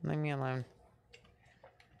then, leave me alone.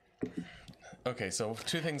 Okay, so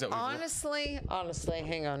two things that we've Honestly,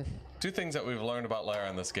 hang on. two things that we've learned about Lara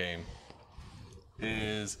in this game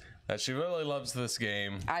is that she really loves this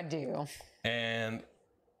game, I do. and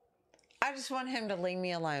I just want him to leave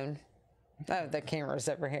me alone. Oh, the camera's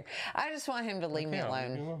over here. I just want him to leave me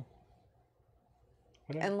alone.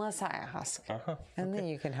 Unless I ask. And then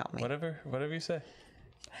you can help me. Whatever you say.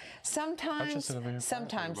 Sometimes,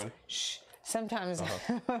 shh. Sometimes,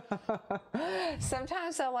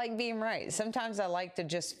 sometimes I like being right. Sometimes I like to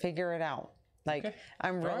just figure it out. Like,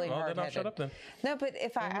 I'm really hard-headed. Then I'll shut up then. No, but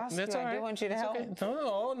if I ask you, I do want you to help. Okay.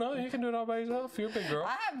 No, you can do it all by yourself. You're a big girl.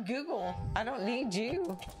 I have Google. I don't need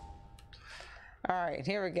you. All right,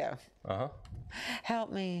 here we go.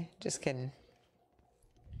 Help me. Just kidding.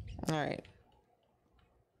 All right.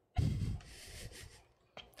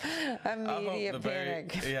 Immediate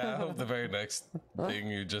panic. I hope the very next thing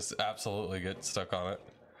you just absolutely get stuck on it.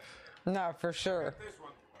 No, for sure.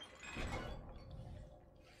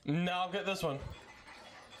 No, I'll get this one.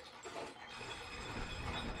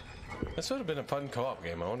 This would have been a fun co-op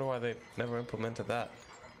game. I wonder why they never implemented that.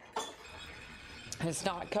 It's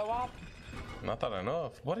not co-op? Not that I know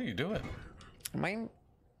of. What are you doing? I mean,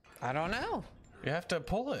 I don't know. You have to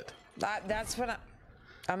pull it. That's what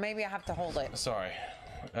maybe I have to hold it. Sorry.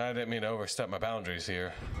 I didn't mean to overstep my boundaries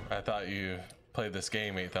here. I thought you played this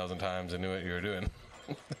game 8,000 times and knew what you were doing.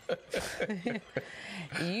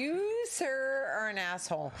 You, sir, are an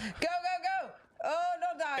asshole. Go, go, go! Oh,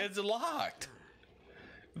 don't die. It's locked.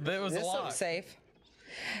 It was this locked. looks safe.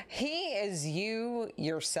 He is you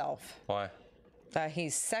yourself. Why?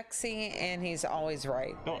 He's sexy and he's always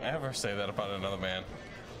right. Don't ever say that about another man.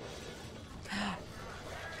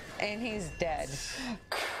 And he's dead.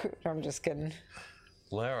 I'm just kidding.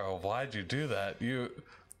 Lara, why'd you do that? You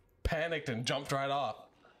panicked and jumped right off.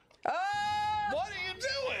 Oh! What are you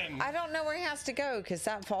doing? I don't know where he has to go because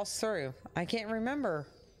that falls through. I can't remember.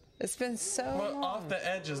 It's been so long. Off the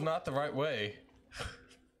edge is not the right way.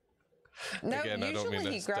 No, Again, I don't mean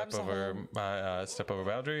to he grabs step over my step over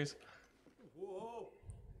boundaries.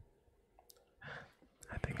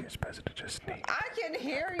 I think you're supposed to just sneak. I can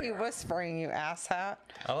hear you whispering, you asshat.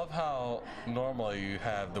 I love how normally you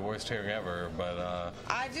have the worst hearing ever, but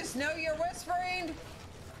I just know you're whispering.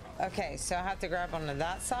 Okay, so I have to grab onto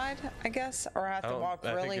that side, I guess, or I have to walk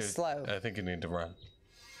really slow. I think you need to run.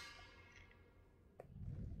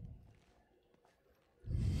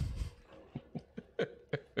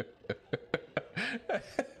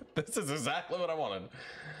 This is exactly what I wanted.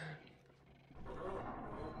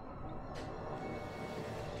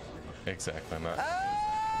 Exactly, not.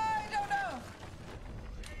 I don't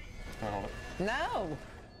know. No.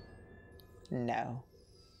 No.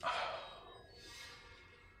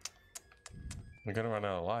 We're gonna run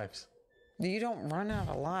out of lives. You don't run out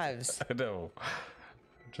of lives. I know.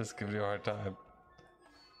 Just giving you a hard time.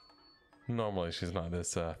 Normally she's not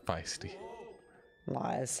this feisty.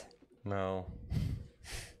 Lies. No.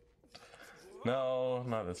 No,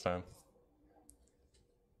 not this time.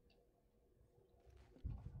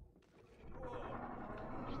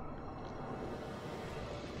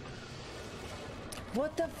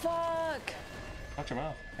 What the fuck? Watch your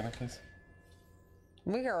mouth. Can I please?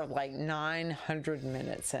 We are like 900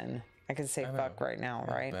 minutes in. I can say fuck right now,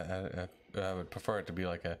 right? I would prefer it to be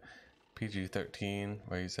like a PG-13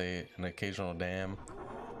 where you say an occasional damn.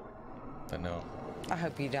 but no. I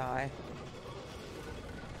hope you die.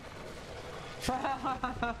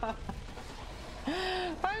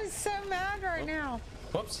 I'm so mad right now.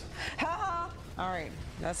 Whoops. All right,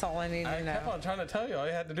 that's all I need to know. I kept on trying to tell you. All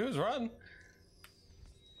you had to do is run.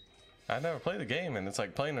 I never played the game, and it's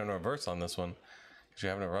like playing in reverse on this one. Because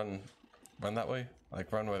you're having to run that way.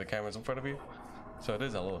 Like run where the camera's in front of you. So it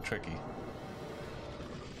is a little tricky.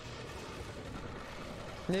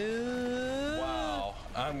 Wow.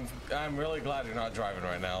 I'm really glad you're not driving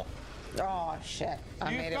right now. Oh, shit.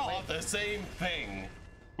 I made it fell off the same thing.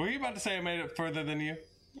 Were you about to say I made it further than you?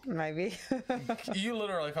 Maybe. You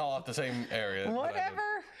literally fell off the same area.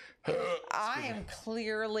 Whatever. I am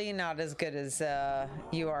clearly not as good as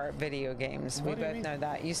you are at video games. We both know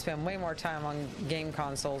that. You spend way more time on game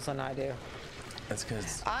consoles than I do. That's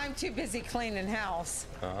because I'm too busy cleaning house.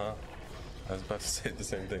 I was about to say the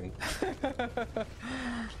same thing.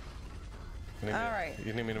 All right.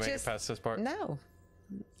 You need me to make it past this part? No.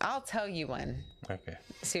 I'll tell you when. Okay.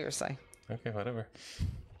 Seriously. Okay, whatever.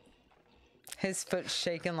 His foot's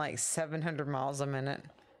shaking like 700 miles a minute.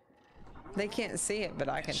 They can't see it, but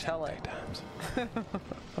I can tell it.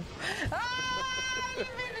 Ah! You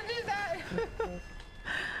mean to do that?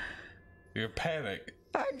 Your panic.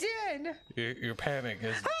 I did. Your panic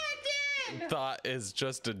is. I did. Thought is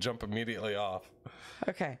just to jump immediately off.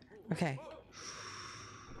 Okay. Okay.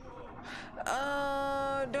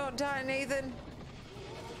 Don't die, Nathan.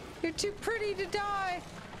 You're too pretty to die.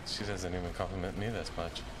 She doesn't even compliment me this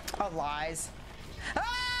much. Oh, lies.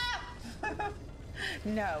 Ah!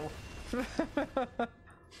 No.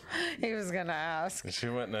 He was gonna ask. She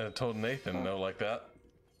wouldn't have told Nathan no like that.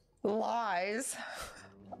 Lies.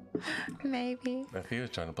 Maybe. If he was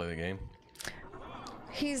trying to play the game.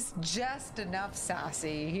 He's just enough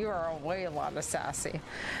sassy. You are a way a lot of sassy.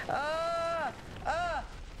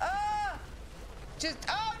 Just,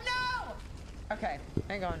 oh no! Okay,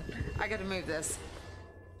 hang on. I gotta move this.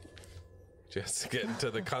 Just to get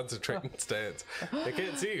into the concentrating stance. They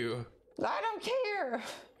can't see you. I don't care.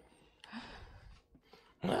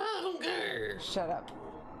 I don't care. Shut up.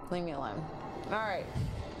 Leave me alone. All right.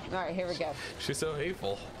 All right, here we go. She's so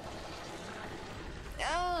hateful.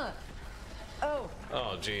 Oh.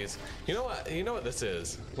 Oh, geez. You know what? You know what this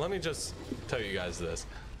is? Let me just tell you guys this.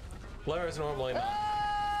 Lara's normally not.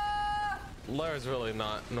 Lara's really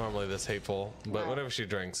not normally this hateful, but whenever she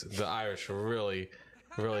drinks, the Irish really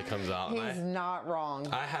comes out. He's not wrong.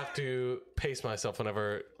 I have to pace myself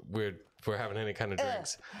whenever we're having any kind of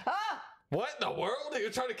drinks. What in the world? He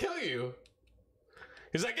was trying to kill you.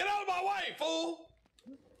 He's like, get out of my way, fool!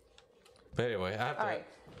 But anyway, I have to. All right.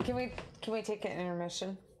 Can we take an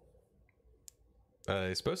intermission?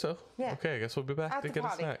 I suppose so. Yeah. Okay, I guess we'll be back At to the get a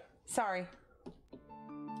potty. snack. Sorry.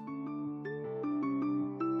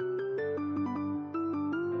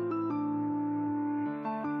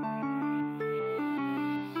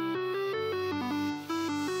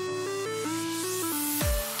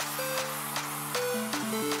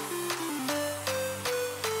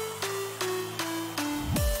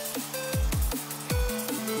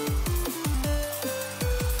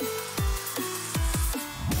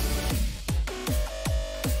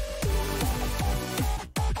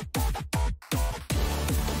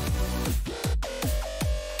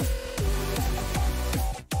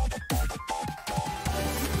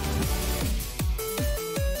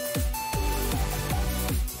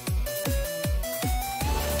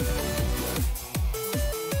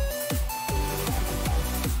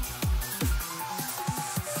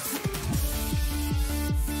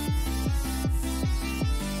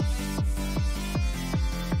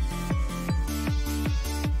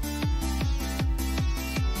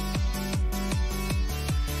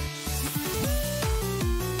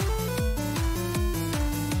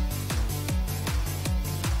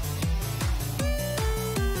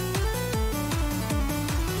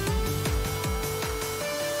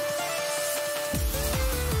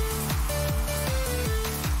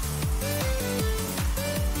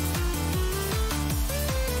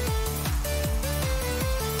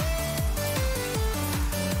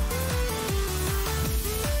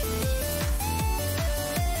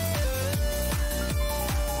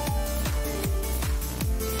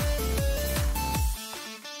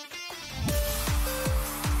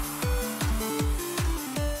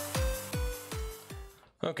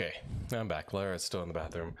 Okay, I'm back. Lara's still in the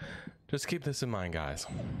bathroom. Just keep this in mind, guys.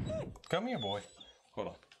 Come here, boy. Hold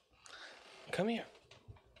on. Come here.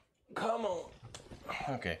 Come on.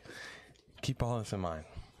 Okay. Keep all this in mind.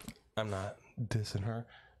 I'm not dissing her,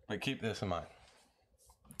 but keep this in mind.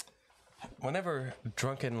 Whenever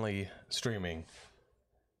drunkenly streaming,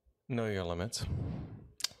 know your limits.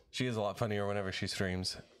 she is a lot funnier whenever she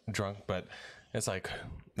streams drunk, but it's like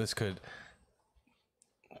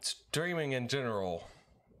streaming in general,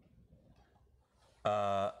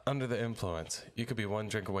 under the influence, you could be one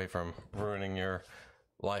drink away from ruining your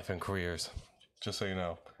life and careers. Just so you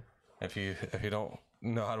know, if you don't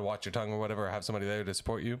know how to watch your tongue or whatever, or have somebody there to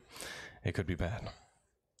support you, it could be bad.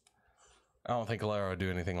 I don't think Lara would do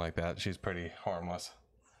anything like that. She's pretty harmless,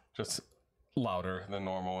 just louder than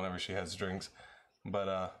normal whenever she has drinks.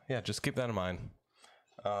 But yeah, just keep that in mind.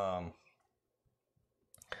 But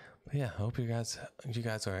yeah, I hope you guys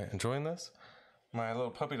are enjoying this. My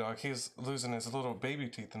little puppy dog, he's losing his little baby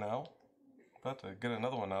teeth now. About to get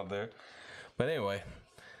another one out there. But anyway,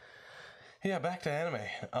 yeah, back to anime.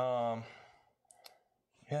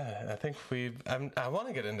 Yeah, I think I want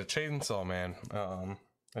to get into Chainsaw Man.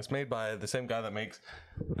 It's made by the same guy that makes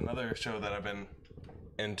another show that I've been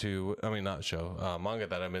into. I mean, not show, manga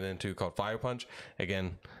that I've been into called Fire Punch.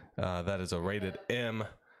 Again, that is a rated M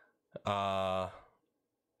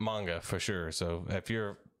manga for sure. So if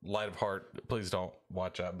you're light of heart, please don't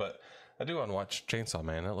watch that. But I do want to watch Chainsaw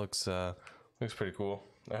Man. It looks pretty cool.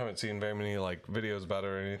 I haven't seen very many like videos about it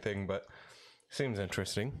or anything, but it seems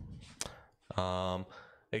interesting.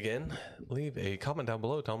 Again, leave a comment down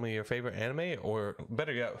below. Tell me your favorite anime, or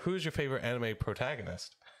better yet, who's your favorite anime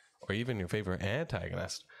protagonist, or even your favorite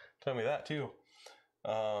antagonist. Tell me that too.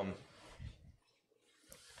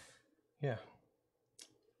 Yeah.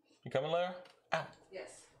 You coming, Lara? Ow.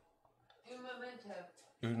 Yes.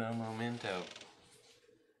 Uno momento.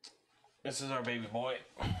 This is our baby boy.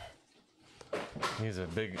 He's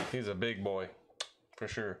a big boy, for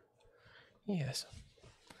sure. Yes.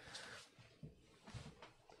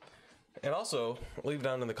 And also, leave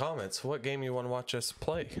down in the comments what game you want to watch us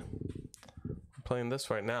play. I'm playing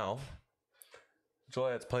this right now.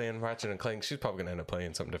 Juliet's playing Ratchet and Clank. She's probably gonna end up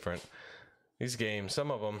playing something different. These games,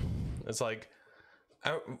 some of them, it's like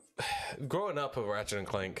growing up with Ratchet and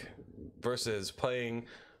Clank versus playing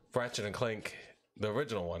Ratchet and Clank, the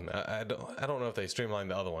original one. I don't know if they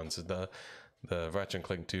streamlined the other ones, the Ratchet and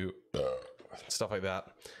Clank 2, stuff like that.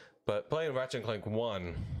 But playing Ratchet and Clank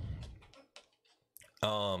 1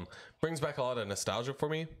 brings back a lot of nostalgia for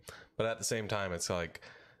me, but at the same time, it's like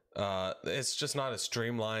it's just not as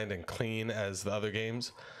streamlined and clean as the other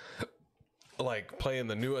games. Like playing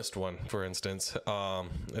the newest one, for instance,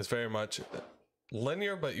 it's very much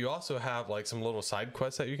linear, but you also have like some little side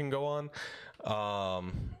quests that you can go on.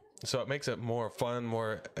 So it makes it more fun,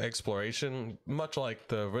 more exploration, much like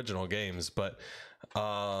the original games, but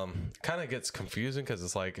kind of gets confusing because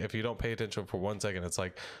it's like if you don't pay attention for 1 second, it's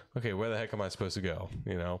like, okay, where the heck am I supposed to go,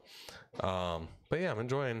 you know? But yeah, I'm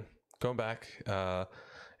enjoying going back.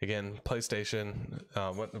 Again, PlayStation,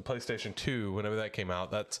 the PlayStation 2, whenever that came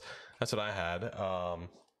out, that's what I had.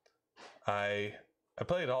 I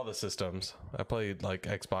played all the systems. I played like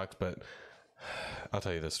Xbox, but I'll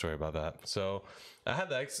tell you this story about that. So I had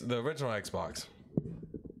the original Xbox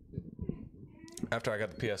after I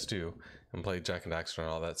got the PS2 and played Jack and Daxter and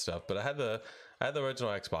all that stuff. But I had the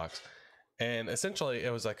original Xbox, and essentially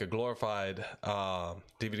it was like a glorified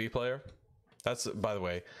DVD player. That's, by the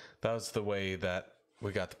way, that was the way that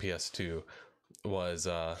we got the PS2. Was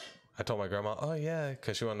I told my grandma, oh yeah,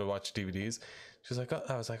 because she wanted to watch DVDs. She was like, oh,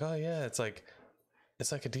 I was like, oh yeah, it's like a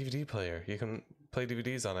DVD player. You can play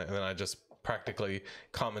DVDs on it. And then I just practically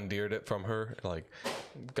commandeered it from her, like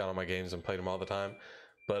got on my games and played them all the time.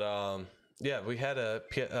 But yeah, we had I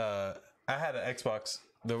had an Xbox,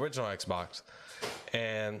 the original Xbox,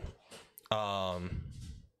 and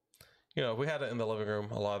you know, we had it in the living room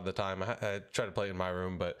a lot of the time. I tried to play it in my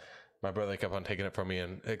room, but my brother kept on taking it from me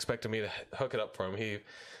and expected me to hook it up for him. It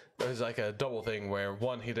was like a double thing where,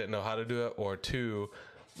 one, he didn't know how to do it, or two,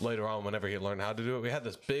 later on, whenever he learned how to do it, we had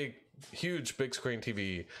this huge big screen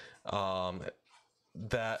TV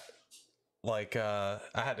that like I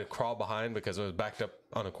had to crawl behind because it was backed up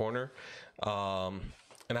on a corner,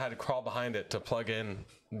 and I had to crawl behind it to plug in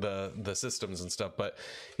the systems and stuff. But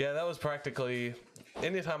yeah, that was practically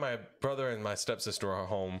anytime my brother and my stepsister were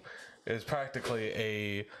home, it was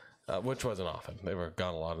practically which wasn't often, they were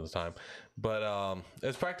gone a lot of the time, but it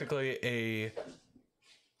was practically a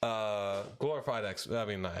glorified not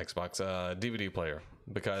Xbox, DVD player,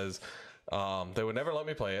 because they would never let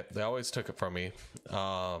me play it. They always took it from me,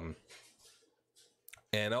 and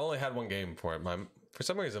I only had one game for it. For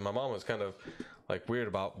some reason, my mom was kind of like weird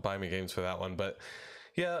about buying me games for that one. But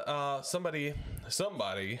yeah, somebody stole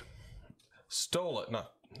it,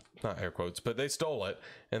 not air quotes, but they stole it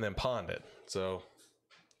and then pawned it. So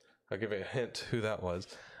I'll give you a hint who that was.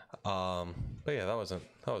 But yeah, that wasn't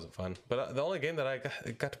fun. But the only game that I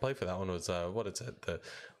got to play for that one was what is it?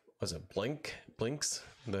 was it Blinks,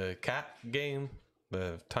 the cat game,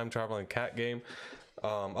 the time traveling cat game.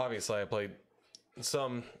 Obviously I played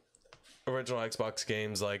some original Xbox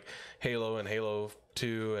games like Halo and Halo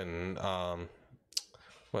 2 and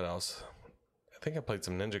what else? I think I played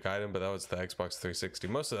some Ninja Gaiden, but that was the Xbox 360.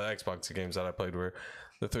 Most of the Xbox games that I played were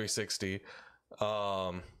the 360.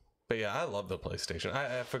 But yeah, I love the PlayStation.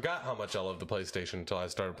 I forgot how much I love the PlayStation until I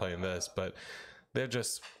started playing this, but they're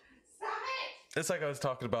just... It's like I was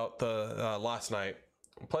talking about the last night.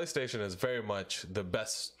 PlayStation is very much the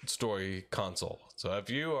best story console. So if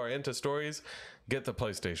you are into stories, get the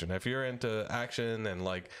PlayStation. If you're into action and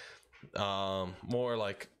like more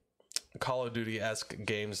like Call of Duty-esque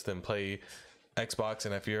games, then play Xbox.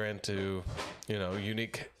 And if you're into, you know,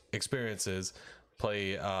 unique experiences,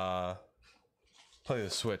 play the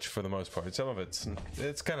Switch for the most part. Some of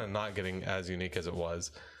it's kind of not getting as unique as it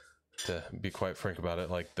was, to be quite frank about it.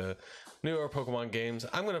 Like the newer Pokemon games,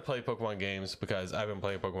 I'm going to play Pokemon games because I've been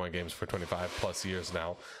playing Pokemon games for 25 plus years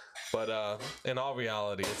now. But in all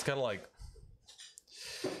reality, it's kind of like,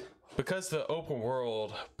 because the open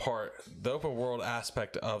world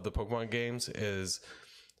aspect of the Pokemon games is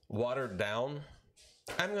watered down,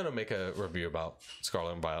 I'm going to make a review about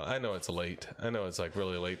Scarlet and Violet. I know it's late. I know it's like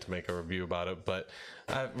really late to make a review about it, but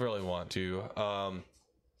I really want to.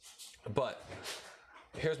 But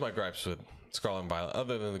here's my gripes with Scarlet and Violet,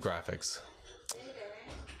 other than the graphics.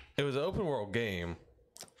 It was an open world game,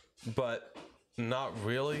 but not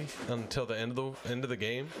really until the end of the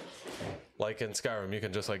game. Like in Skyrim, you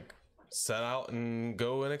can just like set out and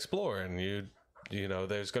go and explore, and you know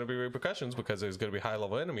there's going to be repercussions because there's going to be high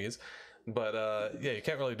level enemies. But yeah, you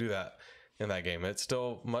can't really do that in that game. It's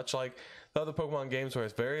still much like the other Pokemon games where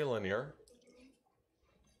it's very linear.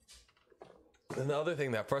 And the other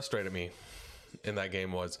thing that frustrated me in that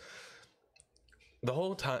game was the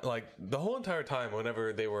whole entire time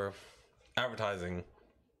whenever they were advertising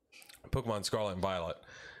Pokemon Scarlet and Violet,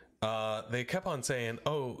 they kept on saying,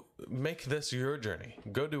 oh, make this your journey,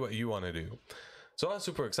 go do what you want to do. So I was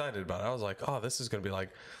super excited about it. I was like, oh, this is going to be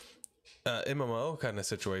like MMO kind of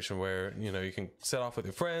situation where, you know, you can set off with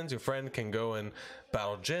your friends. Your friend can go and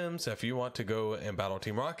battle gyms. If you want to go and battle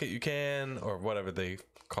Team Rocket, you can, or whatever they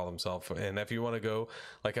call themselves. And if you want to go,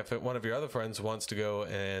 like if one of your other friends wants to go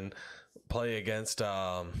and play against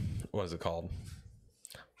what is it called?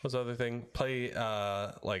 What's the other thing? Play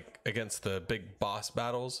like against the big boss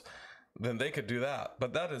battles, then they could do that.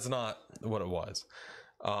 But that is not what it was.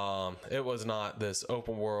 It was not this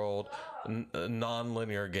open world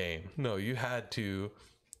non-linear game. No, you had to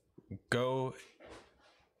go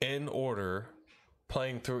in order,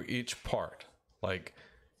 playing through each part. Like,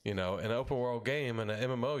 you know, in an open world game and an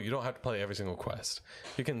MMO, you don't have to play every single quest.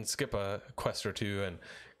 You can skip a quest or two and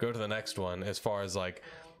go to the next one, as far as like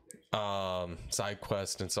side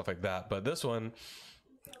quests and stuff like that. But this one,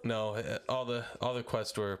 no, all the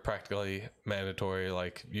quests were practically mandatory.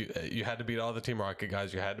 Like you had to beat all the Team Rocket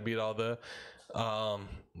guys. You had to beat all the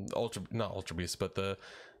not Ultra Beasts, but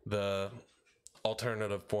the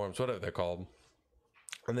alternative forms, whatever they're called.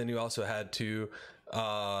 And then you also had to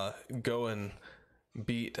go and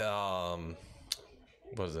beat what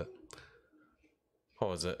was it?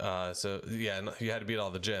 So yeah, you had to beat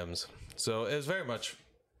all the gyms. So it was very much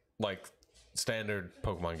like standard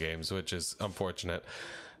Pokemon games, which is unfortunate.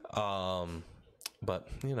 But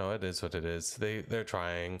you know, it is what it is. They're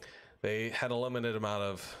trying. They had a limited amount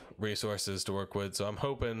of resources to work with, so I'm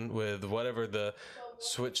hoping with whatever the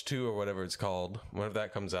Switch 2 or whatever it's called, whenever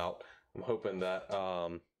that comes out, I'm hoping that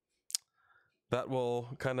that will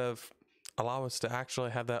kind of allow us to actually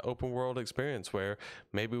have that open world experience where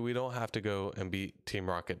maybe we don't have to go and beat Team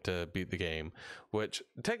Rocket to beat the game, which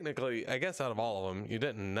technically, I guess out of all of them, you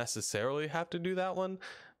didn't necessarily have to do that one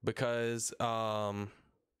because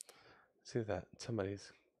see that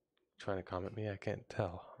somebody's trying to comment me. I can't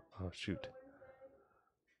tell. Oh shoot.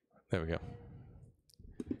 There we go.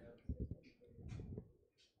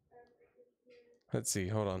 Let's see,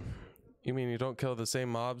 hold on. You mean you don't kill the same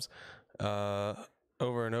mobs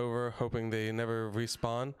over and over, hoping they never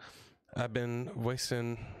respawn? I've been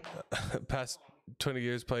wasting past 20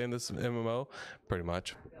 years playing this MMO. Pretty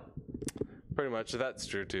much. That's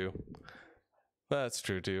true too. But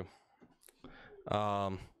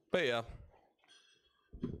yeah.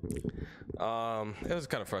 It was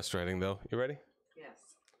kind of frustrating though. You ready? Yes.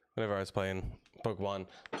 Whenever I was playing Pokemon,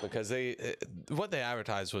 because what they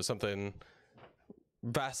advertised was something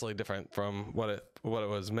vastly different from what it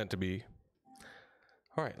was meant to be.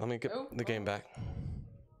 All right, let me get the game back.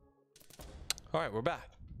 All right, we're back.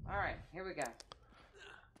 All right, here we go.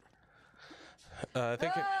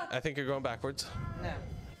 I think you're going backwards. No.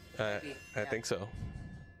 I think so.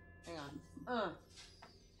 Hang on.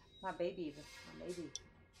 My baby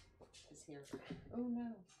is here. Oh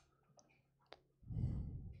no.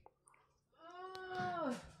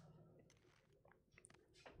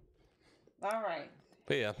 All right.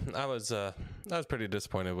 But yeah, I was pretty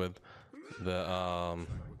disappointed with the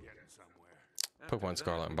Pokemon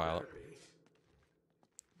Scarlet and Violet.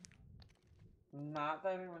 Not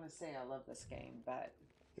that I want to say I love this game, but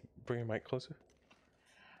Bring your mic closer.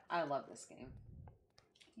 I love this game.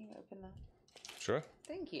 Can you open that? Sure.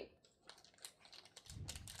 Thank you.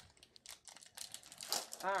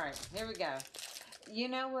 All right, here we go. You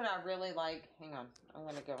know what I really like? Hang on, I'm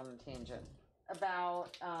going to go on a tangent.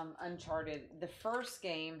 About Uncharted. The first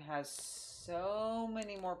game has so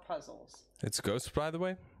many more puzzles. It's Ghost, by the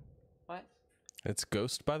way? What? It's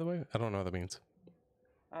Ghost, by the way? I don't know what that means.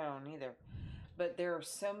 I don't either. But there are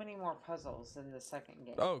so many more puzzles in the second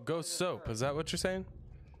game. Oh, Ghost Soap. Is that what you're saying?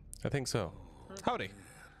 I think so. Howdy.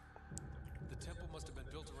 The temple must have been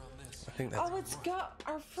built around this. I think that's Oh, it's got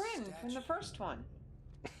our friend from the first one.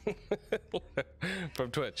 from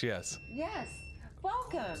Twitch, yes. Yes.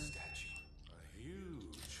 Welcome. Statue. A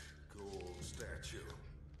huge gold statue.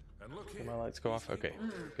 And look here. My lights go off? Okay,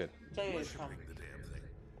 good. They The damn thing.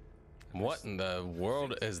 What in the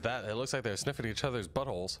world is that? It looks like they're sniffing each other's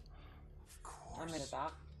buttholes. I'm in a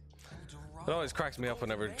dock. It always cracks me up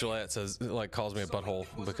whenever Juliet says, like, calls me a butthole,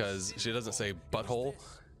 because she doesn't say butthole,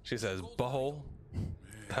 she says butthole.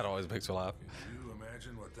 That always makes me laugh. Can you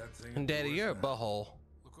imagine what that thing Daddy, you're a butthole.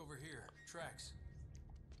 Look over here. Tracks.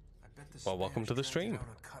 I bet the Well, welcome to the Spanish stream. dragged it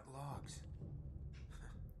out on cut logs.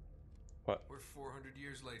 What? We're 400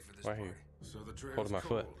 years late for this Why are party. you So the trail's holding my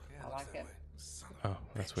foot? cold. Yeah, I looks like that it. way. Son of Oh,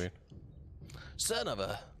 that's weird. Son of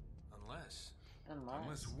a. Unless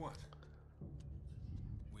Unless what?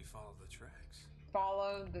 we follow the tracks.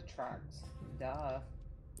 Follow the tracks. Duh.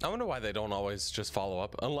 I wonder why they don't always just follow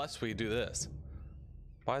up unless we do this.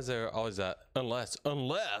 Why is there always that unless? You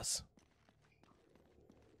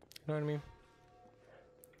know what I mean?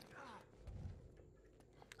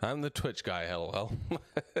 I'm the Twitch guy, lol.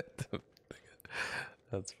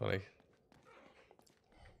 That's funny.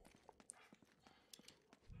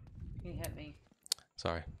 You hit me.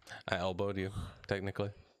 Sorry. I elbowed you, technically.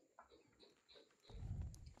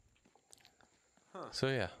 So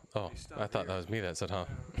yeah. Oh, I thought that was me that said, huh?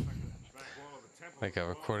 Like a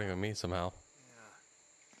recording of me somehow.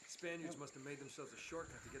 Spaniards must have made themselves a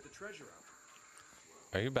shortcut to get the treasure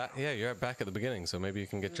out. Are you back? Yeah, you're back at the beginning, so maybe you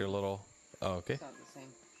can get your little... Oh, okay. It's not the same.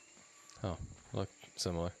 Oh, look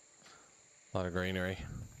similar. A lot of greenery.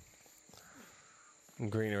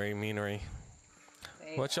 Greenery, meanery.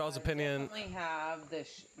 They What's y'all's opinion? definitely have the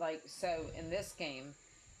like so in this game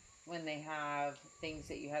when they have things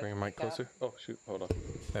that you have Bring to your mic pick up. closer. Oh, shoot. Hold on.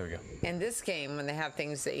 There we go. In this game, when they have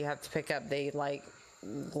things that you have to pick up, they like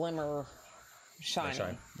glimmer shiny,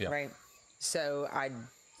 shine, yeah. right? So I I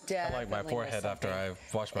definitely like my forehead missed after something.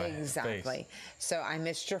 I washed my Exactly. face. So I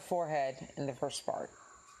missed your forehead in the first part.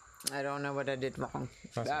 I don't know what I did wrong.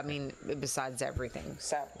 That's I okay. mean, besides everything.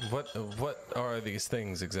 So What are these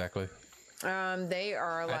things exactly? they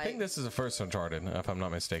are like I think this is the first Uncharted, if I'm not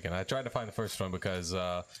mistaken. I tried to find the first one because if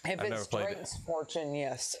I've never it's played it. Drake's Fortune,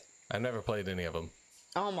 yes. I've never played any of them.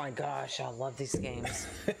 Oh my gosh, I love these games.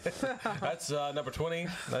 That's number 20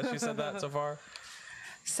 that she said that so far.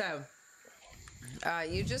 So,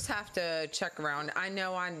 you just have to check around. I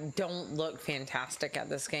know I don't look fantastic at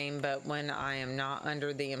this game, but when I am not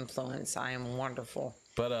under the influence, I am wonderful.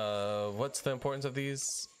 But what's the importance of these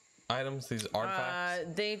items, these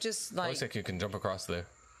artifacts? They just like... Looks like you can jump across there.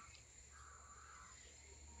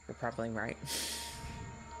 You're probably right.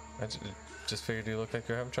 I just figured you look like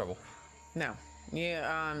you're having trouble. No.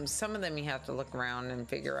 Some of them you have to look around and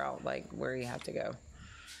figure out like where you have to go.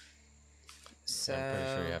 So I'm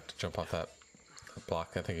pretty sure you have to jump off that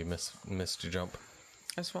block. I think you missed your jump.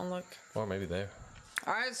 I just want to look. Or maybe there.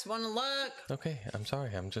 I just want to look. Okay, I'm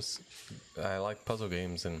sorry. I like puzzle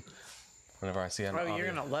games, and whenever I see an Oh, you're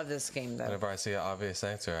gonna love this game though. whenever I see an obvious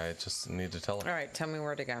answer, I just need to tell it. All right, tell me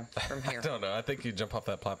where to go from I here. don't know. I think you jump off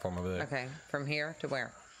that platform over there. Okay, from here to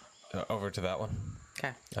where? Over to that one.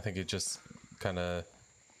 Okay. I think you just kind of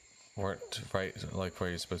weren't right, like where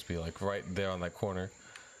you're supposed to be, like right there on that corner.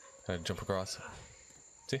 Kind of jump across.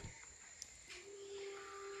 See?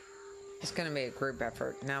 It's gonna be a group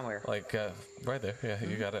effort. Now where? Like right there. Yeah,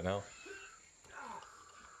 you got it now.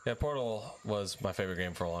 Yeah, Portal was my favorite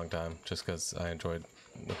game for a long time, just because I enjoyed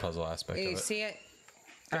the puzzle aspect of You it. see it?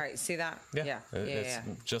 All right, see that? Yeah. It's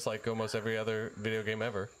just like almost every other video game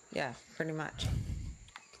ever. Yeah, pretty much.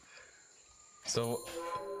 So,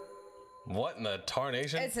 what in the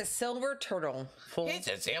tarnation? It's a silver turtle. Fool. It's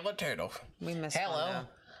a silver turtle. We missed Hello. one,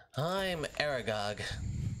 I'm Aragog.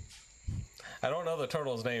 I don't know the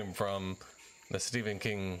turtle's name from the Stephen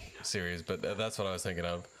King series, but that's what I was thinking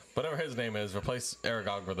of. Whatever his name is, replace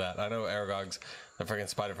Aragog with that. I know Aragog's the freaking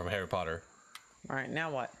spider from Harry Potter. All right,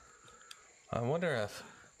 now what? I wonder if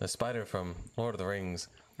the spider from Lord of the Rings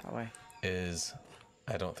That way. is...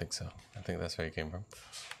 I don't think so. I think that's where he came from.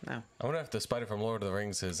 No. I wonder if the spider from Lord of the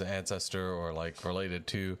Rings is an ancestor or like related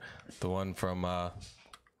to the one from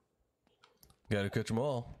Gotta catch them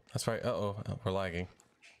all. That's right. Uh-oh, we're lagging.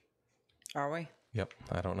 Are we? Yep,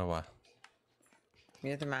 I don't know why.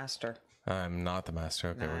 You're the master. I'm not the master.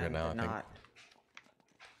 Okay, we're good now. I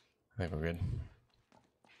think we're good.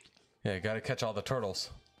 Yeah, you gotta catch all the turtles.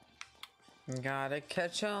 Gotta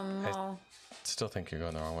catch them all. Still think you're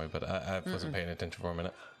going the wrong way, but I wasn't paying attention for a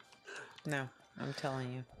minute. No, I'm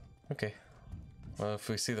telling you. Okay. Well, if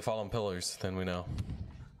we see the fallen pillars, then we know.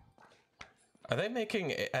 Are they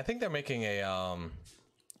making... I think they're making a...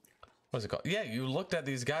 What's it called? Yeah, you looked at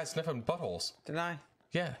these guys sniffing buttholes. Did I?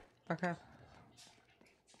 Yeah. Okay.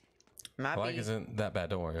 The lag isn't that bad.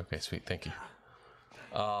 Don't worry. Okay, sweet. Thank you.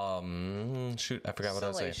 Shoot. I forgot what I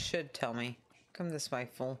was saying. Should tell me. Come this way,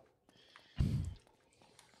 fool.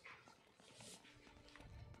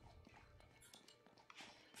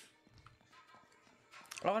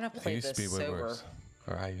 I want to play this sober.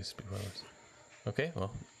 Or I used to be worse. Okay,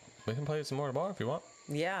 well, we can play some more tomorrow if you want.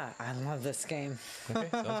 Yeah, I love this game. Okay,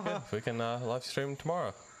 sounds good. We can live stream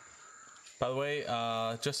tomorrow. By the way,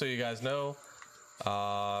 just so you guys know,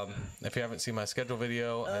 if you haven't seen my schedule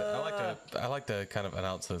video, I like to kind of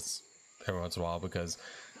announce this every once in a while because,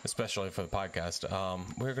 especially for the podcast,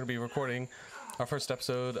 we're going to be recording our first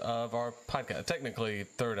episode of our podcast. Technically,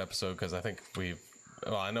 third episode because I think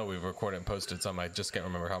I know we've recorded and posted some. I just can't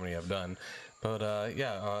remember how many I've done. But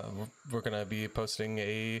we're going to be posting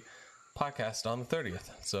a podcast on the 30th.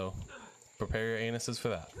 So prepare your anuses for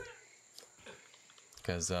that.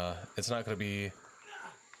 Because it's not going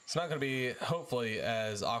to be hopefully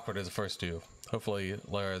as awkward as the first two. Hopefully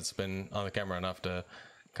Lara's been on the camera enough to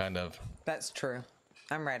kind of... That's true.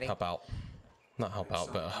 I'm ready. Help out. Not help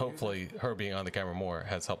out, but hopefully her being on the camera more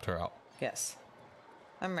has helped her out. Yes.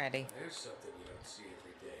 I'm ready. There's something you don't see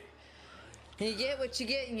every day. You get what you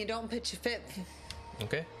get and you don't pitch a fit.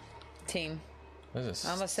 Okay. Team. What is this?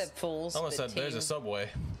 I almost said fools. I almost said team. there's a subway.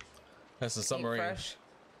 That's a submarine. Fresh.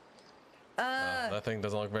 That thing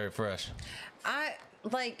doesn't look very fresh.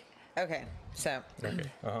 Okay, so. Okay.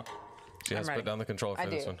 She has to put down the controller for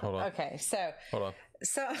this one. Hold on. Okay, so. Hold on.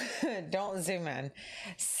 So, don't zoom in.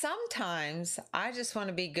 Sometimes I just want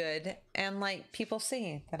to be good and like people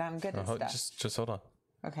see that I'm good at stuff. Just hold on.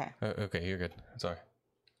 Okay. Okay, you're good. Sorry.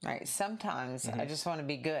 All right. Sometimes I just want to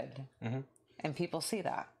be good and people see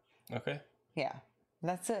that. Okay. Yeah.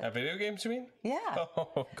 That's it. At video games, you mean? Yeah.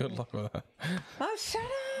 Oh, good luck with that. Oh, shut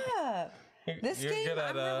up. This game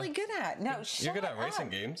I'm really good at. No, shut up. You're good at racing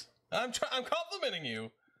games. I'm complimenting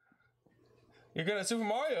you. You're good at Super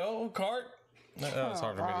Mario Kart. That was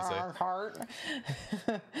hard for me to say.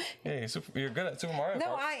 Kart. Yeah, you're good at Super Mario Kart.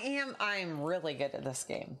 No, I am really good at this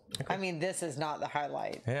game. Okay. I mean, this is not the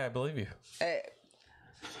highlight. Yeah, I believe you.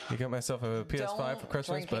 You got myself a PS5 for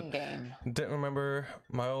Christmas, but didn't remember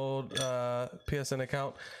my old PSN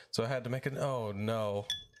account, so I had to make it. Oh no!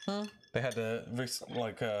 They had to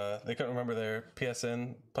they couldn't remember their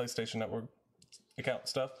PSN PlayStation Network account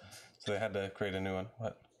stuff, so they had to create a new one.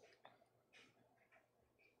 What?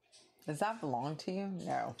 Does that belong to you?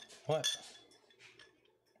 No. What?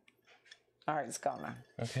 All right, it's gone now.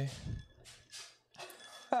 Okay.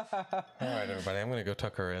 All right, everybody. I'm gonna go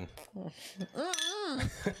tuck her in.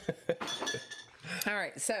 All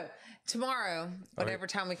right. So tomorrow, whatever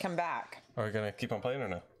time we come back, are we gonna keep on playing or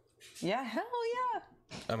no? Yeah. Hell yeah.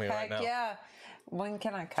 I mean, right now. Yeah. When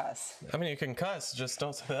can I cuss? I mean, you can cuss. Just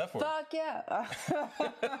don't say that word. Fuck yeah.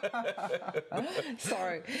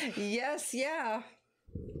 Sorry. Yes. Yeah.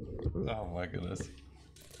 Oh my goodness.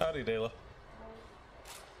 Howdy, Dayla.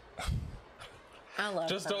 I love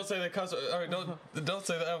Just her. don't say the cuss. All right, don't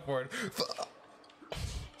say the F word.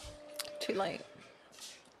 Too late.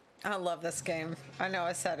 I love this game. I know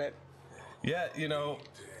I said it. Yeah, you know,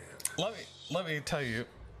 let me tell you.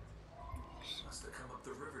 Must have come up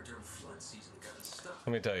the river during flood season. Got it stuck.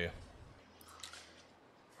 Let me tell you.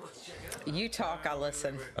 Let's check it out. You talk, I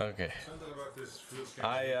listen. Okay. Something about this feels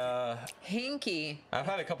Hinky. I've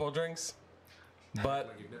had a couple of drinks,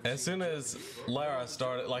 but as soon as Lara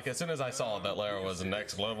started, as soon as I saw that Lara was the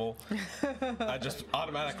next level, I just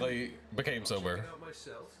automatically became sober.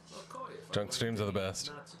 Drunk streams are the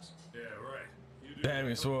best. Yeah, right. You do. Damn,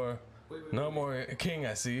 you swore. No more king,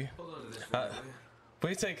 I see.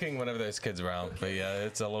 We say king whenever there's kids around, but yeah,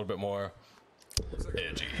 it's a little bit more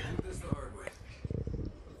Edgy. This the hard way.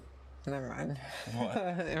 Never mind. What?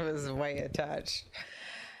 It was way attached.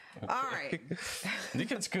 Okay. All right. You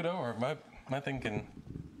can scoot over. My thing can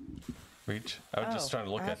reach. I was just trying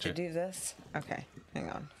to look I at have you. to do this? Okay, hang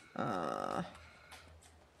on.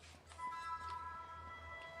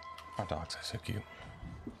 Our dogs are so cute.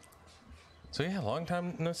 So yeah, long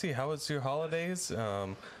time no see. How was your holidays?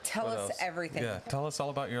 Tell us everything. Yeah, tell us all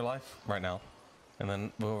about your life right now, and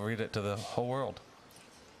then we'll read it to the whole world.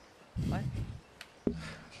 What?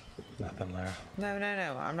 Nothing, Lara.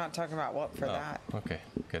 No. I'm not talking about what for that. Okay,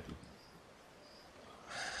 good.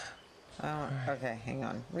 Okay, hang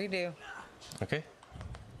on. Redo. Okay.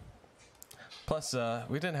 Plus,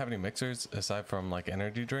 we didn't have any mixers aside from like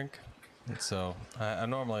energy drink, so I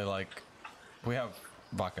normally like. We have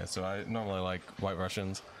vodka, so I normally like White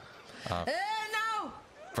Russians. No!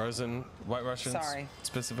 Frozen White Russians. Sorry.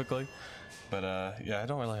 Specifically. But yeah, I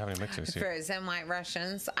don't really have any mixers here. Frozen White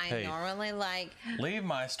Russians. I normally like. Leave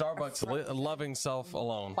my Starbucks loving self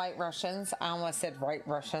alone. White Russians. I almost said White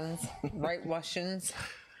Russians. White Russians.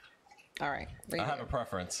 All right. I have a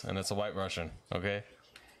preference, and it's a White Russian. Okay.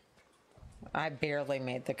 I barely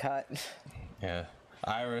made the cut. Yeah.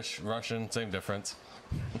 Irish, Russian, same difference.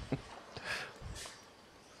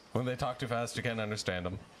 When they talk too fast, you can't understand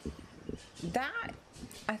them.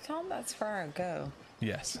 I thought that's where I go.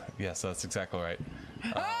 Yes, that's exactly right.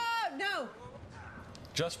 Oh, no!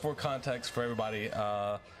 Just for context for everybody,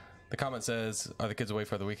 the comment says, are the kids away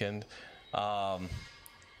for the weekend?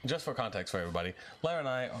 Just for context for everybody, Lara and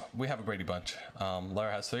I, we have a Brady Bunch.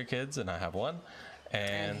 Lara has 3 kids and I have 1.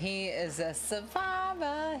 And he is a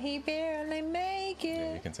survivor. He barely make it.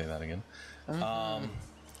 Yeah, you can say that again. And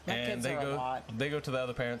they go to the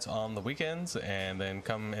other parents on the weekends and then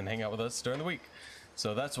come and hang out with us during the week.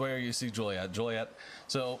 So that's where you see Juliet.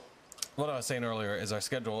 So what I was saying earlier is our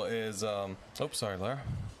schedule is oops, sorry, Lara.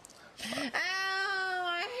 Oh,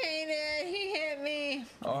 I hate it. He hit me.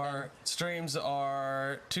 Our streams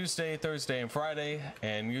are Tuesday, Thursday, and Friday,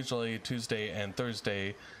 and usually Tuesday and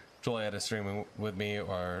Thursday Juliet is streaming with me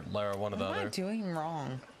or Lara, one or the other. What am I doing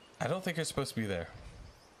wrong? I don't think you're supposed to be there.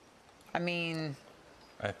 I mean,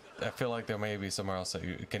 I feel like there may be somewhere else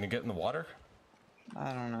that can you get in the water?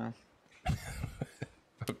 I don't know.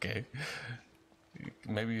 Okay.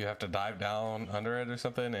 Maybe you have to dive down under it or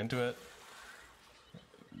something, into it.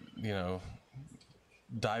 You know,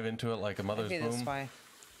 dive into it like a mother's Maybe womb. this way.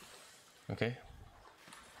 Okay.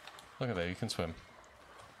 Look at that, you can swim.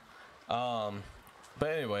 But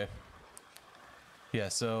anyway. Yeah,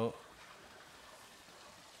 so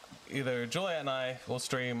either Juliet and I will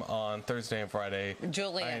stream on Thursday and Friday.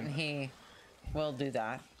 Juliet and he will do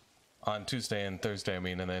that. On Tuesday and Thursday, I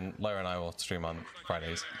mean, and then Lara and I will stream on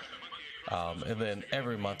Fridays. And then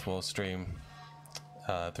every month we'll stream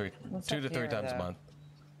 2 to 3 times a month.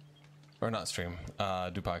 Or not stream,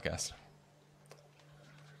 do podcast.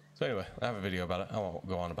 So anyway, I have a video about it. I won't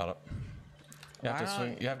go on about it. You have to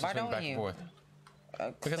swing back and forth.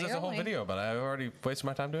 Because there's a whole video about it. I already wasted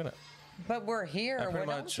my time doing it. But we're here. I pretty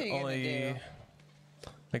much only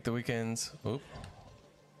make the weekend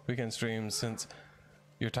streams since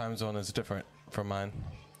your time zone is different from mine.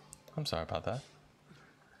 I'm sorry about that.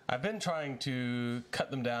 I've been trying to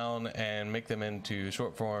cut them down and make them into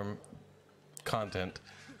short form content.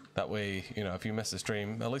 That way, you know, if you miss a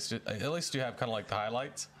stream, at least you have kind of like the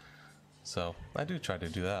highlights. So I do try to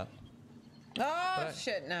do that. Oh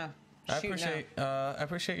shit! No. I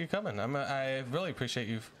appreciate you coming. I really appreciate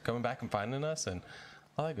you coming back and finding us and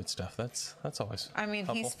all that good stuff. That's always. I mean,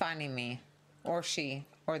 helpful. He's finding me, or she,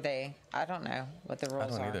 or they. I don't know what the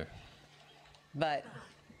rules are. I don't either. But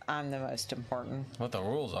I'm the most important. What the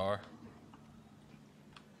rules are?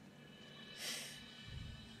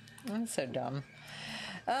 I'm so dumb.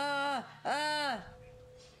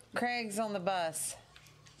 Craig's on the bus.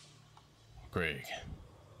 Greg.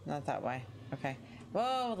 Not that way. Okay.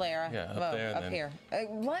 Whoa, Lara. Yeah, up Whoa, there. Up here. Leave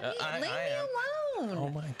me alone. Oh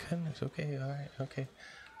my goodness. Okay. All right. Okay.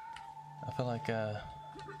 I feel like a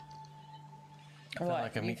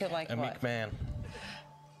meek man.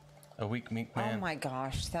 A weak, meek man. Oh my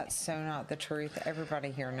gosh, that's so not the truth.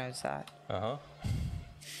 Everybody here knows that. Uh-huh.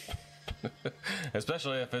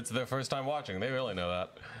 Especially if it's their first time watching. They really know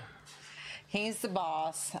that. He's the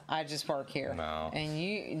boss. I just work here. No. And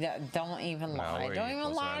you don't even lie. Don't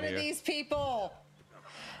even lie to these people.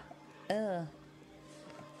 Ugh.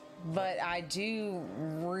 But I do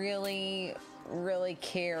really, really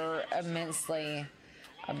care immensely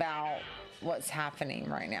about what's happening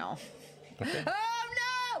right now. Okay.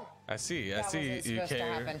 Oh no! I see you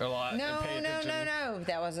care a lot. No.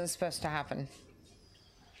 That wasn't supposed to happen.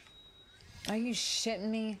 Are you shitting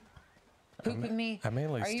me? pooping me? I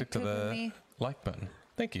mainly Are you stick to pooping the me? like button.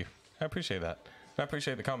 Thank you. I appreciate that. I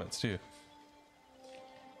appreciate the comments too.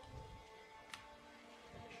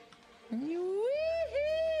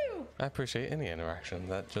 Woohoo! I appreciate any interaction.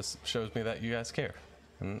 That just shows me that you guys care,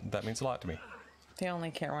 and that means a lot to me. They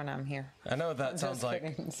only care when I'm here. I know that Just sounds like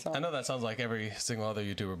kidding, sorry. I know that sounds like every single other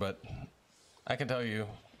YouTuber, but I can tell you,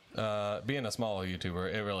 being a small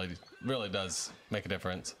YouTuber, it really does make a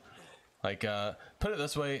difference. Like, put it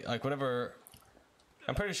this way, like whenever,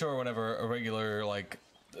 I'm pretty sure whenever a regular like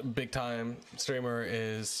big time streamer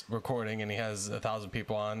is recording and he has 1,000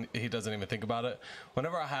 people on, he doesn't even think about it.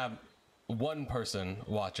 Whenever I have one person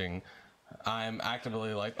watching, I'm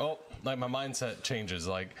actively like, oh, like my mindset changes.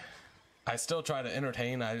 Like, I still try to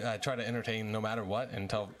entertain. I try to entertain no matter what and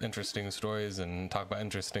tell interesting stories and talk about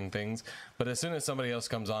interesting things. But as soon as somebody else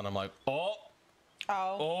comes on, I'm like, oh,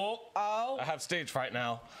 I have stage fright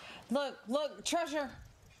now. Look, treasure.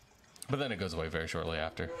 But then it goes away very shortly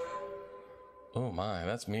after. Oh my,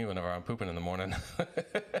 that's me whenever I'm pooping in the morning.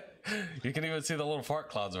 You can even see the little fart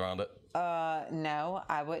clouds around it. No,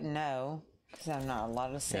 I wouldn't know because I'm not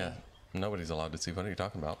allowed to see. Yeah, nobody's allowed to see. What are you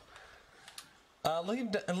talking about?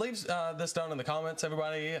 Leave this down in the comments,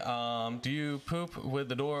 everybody. Do you poop with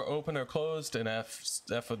the door open or closed? And F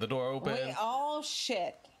with the door open. We all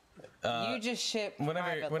shit. You just shit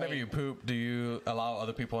privately. Whenever you poop, do you allow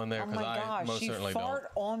other people in there? Oh my gosh, you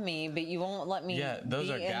fart on me, but you won't let me those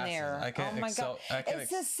be are in gases. there. I can't oh my god,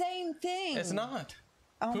 it's the same thing. It's not.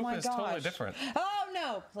 Oh Poop my is gosh. totally different. Oh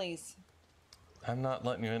no, please. I'm not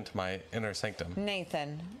letting you into my inner sanctum.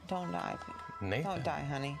 Nathan, don't die. Nathan? Don't die,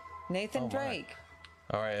 honey. Nathan Drake.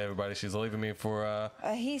 All right, everybody. She's leaving me for...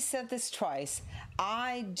 he said this twice.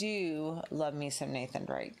 I do love me some Nathan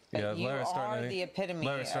Drake. But yeah, you are the epitome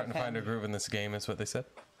Lara's starting of to find her him. groove in this game, is what they said.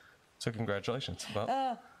 So congratulations.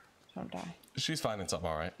 Well, don't die. she's finding something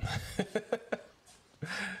all right.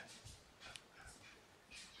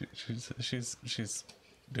 she's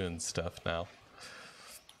doing stuff now.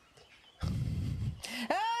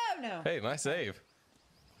 Oh no! Hey, nice save.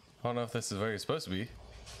 I don't know if this is where you're supposed to be.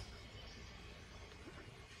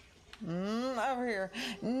 Over here.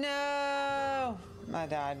 No! I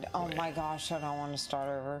died. Oh my gosh, I don't want to start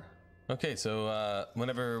over. Okay, so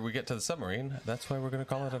whenever we get to the submarine, that's why we're going to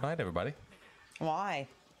call it a night, everybody. Why?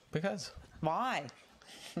 Because. Why?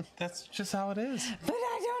 That's just how it is. But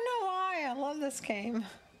I don't know why. I love this game.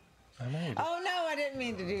 I know. Oh no, I didn't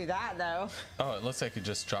mean to do that though. Oh, it looks like you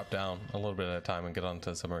just drop down a little bit at a time and get onto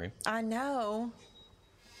the submarine. I know.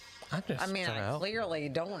 I'm just I clearly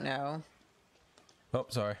don't know. Oh,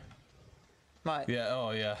 sorry. What? Yeah,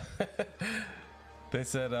 oh yeah. They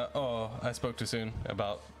said, oh, I spoke too soon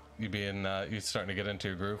about you being, you starting to get into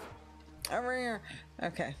your groove. Over here.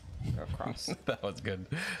 Okay. Go across. That was good.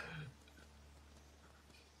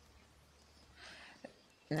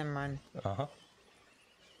 Never mind. Uh-huh.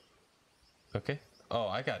 Okay. Oh,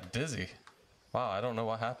 I got dizzy. Wow, I don't know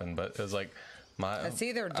what happened, but it was like my... It's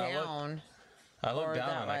either down I looked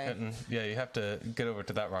down and way. I couldn't... Yeah, you have to get over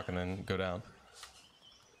to that rock and then go down.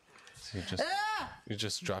 So you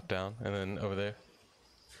just drop down and then over there.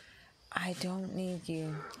 I don't need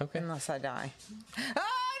you. Okay. Unless I die.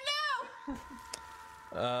 Oh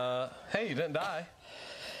no! Hey, you didn't die.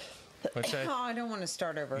 Which I don't want to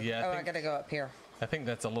start over. Yeah, I gotta go up here. I think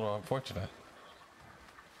that's a little unfortunate.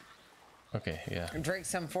 Okay, yeah.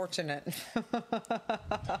 Drake's unfortunate.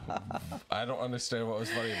 I don't understand what was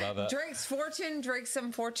funny about that. Drake's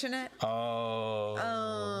unfortunate. Oh.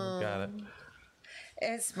 Got it.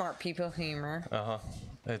 It's smart people humor. Uh-huh.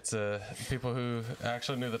 It's people who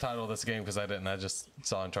actually knew the title of this game, because I didn't. I just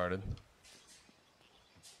saw Uncharted.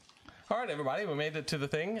 All right, everybody, we made it to the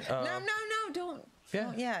thing. No, don't.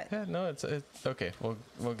 Yeah, yeah. No, it's okay.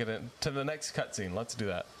 We'll get into the next cutscene. Let's do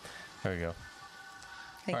that. There we go.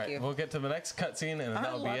 Thank you. We'll get to the next cutscene, and then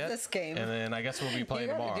that'll be it. I love this game. And then I guess we'll be playing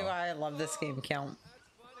tomorrow. Do I love this game count?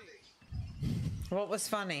 What was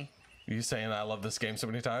funny? You saying I love this game so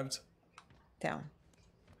many times? Down.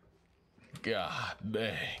 God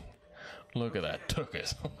dang. Look at that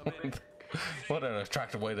tuchus. What an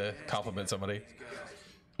attractive way to compliment somebody.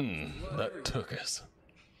 That tuchus.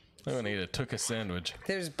 I'm gonna eat a tuchus sandwich.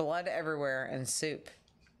 There's blood everywhere and soup.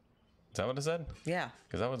 Is that what it said? Yeah.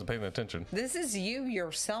 Because I wasn't paying attention. This is you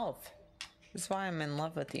yourself. That's why I'm in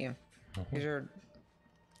love with you.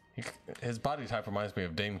 His body type reminds me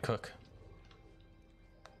of Dane Cook.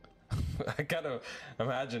 I gotta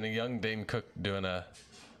imagine a young Dane Cook doing a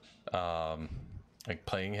like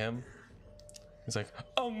playing him. He's like,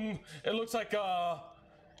 it looks like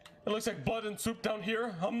blood and soup down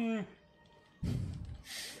here.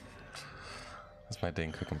 That's my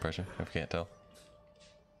Dane Cook impression, if you can't tell.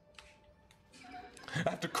 I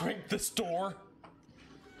have to crank this door.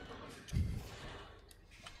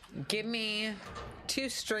 Give me 2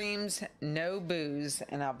 streams, no booze,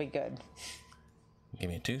 and I'll be good. Give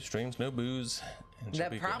me 2 streams, no booze. And she'll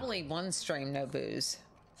be Probably 1 stream, no booze.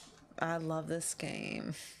 I love this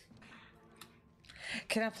game.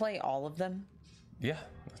 Can I play all of them? Yeah,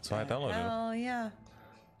 that's why I downloaded it. Oh, yeah.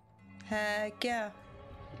 Heck yeah.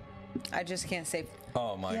 I just can't say.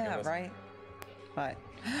 Oh my goodness. Yeah, right? What?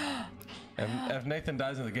 If Nathan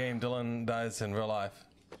dies in the game, Dylan dies in real life.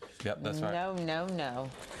 Yep, that's right. No.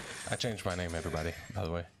 I changed my name, everybody, by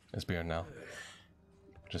the way. It's Bjorn now.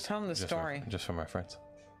 Tell them the story. Just for my friends.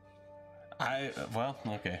 Well,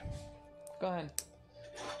 okay. Go ahead.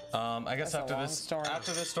 I guess That's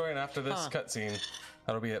after this story and after this cutscene,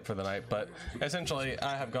 that'll be it for the night. But essentially,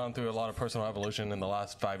 I have gone through a lot of personal evolution in the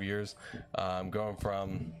last 5 years. Going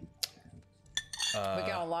from... we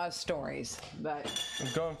got a lot of stories, but...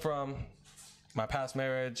 I'm going from my past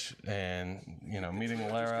marriage and, meeting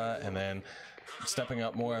Lara, and then stepping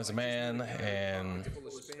up more as a man, and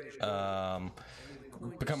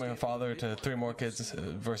becoming a father to 3 more kids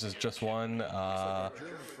versus just 1.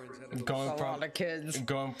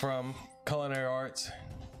 Going from culinary arts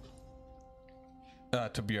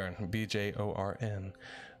to Bjorn, Bjorn.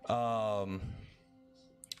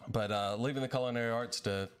 But leaving the culinary arts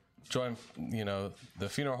to join, the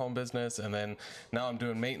funeral home business, and then now I'm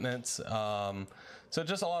doing maintenance. So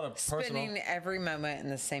just a lot of spending every moment in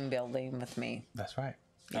the same building with me. That's right.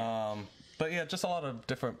 But yeah, just a lot of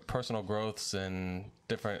different personal growths and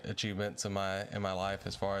different achievements in my life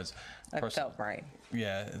as far as I felt right.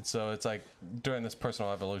 Yeah, so it's like during this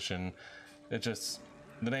personal evolution, the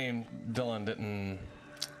name Dylan didn't.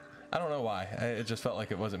 I don't know why. It just felt like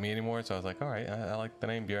it wasn't me anymore. So I was like, all right, I like the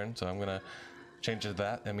name Bjorn, so I'm gonna change it to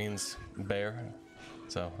that. It means bear.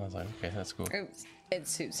 So I was like, okay, that's cool. It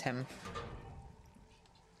suits him.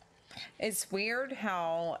 It's weird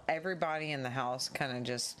how everybody in the house kind of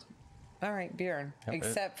just, all right, Bjorn,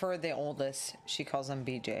 except for the oldest. She calls him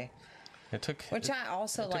BJ. Which I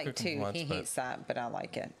also like too. He hates that, but I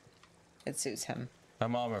like it. It suits him. My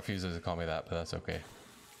mom refuses to call me that, but that's okay.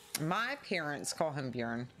 My parents call him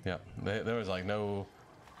Bjorn. Yeah, there was like no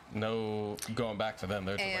going back for them.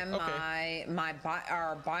 They're just and like, okay. my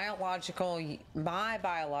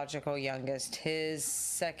biological youngest, his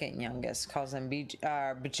second youngest, calls him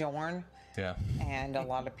Bjorn. Yeah. And a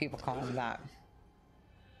lot of people call him that.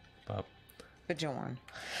 Bjorn.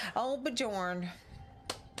 Oh, Bjorn.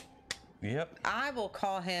 Yep. I will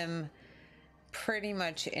call him pretty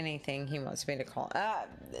much anything he wants me to call.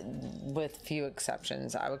 With few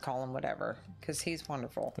exceptions, I would call him whatever because he's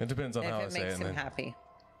wonderful. It depends on how I say it. If it makes him happy,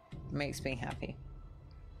 makes me happy.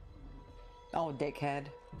 Oh, dickhead.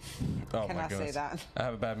 Oh, Can I say that? I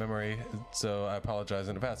have a bad memory, so I apologize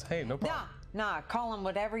in advance. Hey, no problem. Nah, call him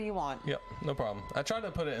whatever you want. Yep, no problem. I try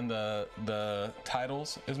to put it in the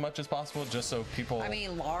titles as much as possible, just so people. I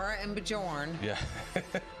mean, Larra and Bjorn. Yeah,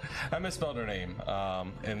 I misspelled her name,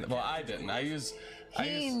 and well, I didn't.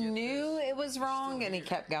 He knew it was wrong, and he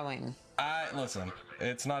kept going. Listen.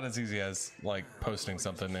 It's not as easy as like posting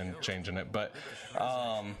something and changing it, but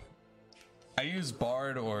I use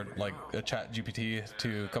Bard or like a Chat GPT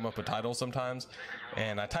to come up with titles sometimes,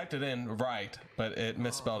 and I typed it in right, but it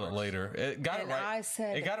misspelled it later. It got it right. I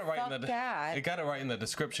said, it got it right it got it right in the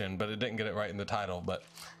description, but it didn't get it right in the title. But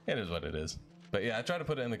it is what it is. But yeah, I try to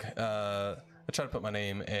put it in I try to put my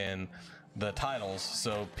name in the titles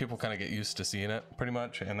so people kind of get used to seeing it pretty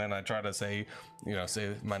much, and then I try to say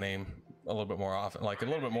my name a little bit more often, like a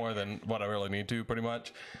little bit more than what I really need to, pretty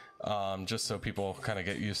much. Just so people kind of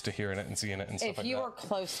get used to hearing it and seeing it and stuff like that. If you are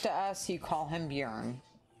close to us, you call him Bjorn.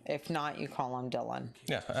 If not, you call him Dylan.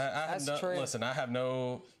 Yeah, that's true. Listen, I have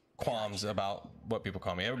no qualms about what people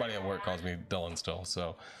call me. Everybody at work calls me Dylan still,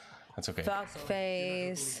 so that's okay.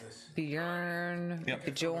 Fuckface, Bjorn,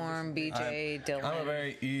 Bjorn, BJ, Dylan. I'm a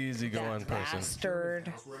very easygoing person.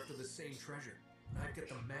 Bastard. We're after the same treasure. I've got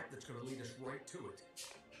the map that's going to lead us right to it.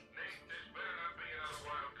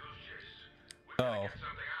 Oh.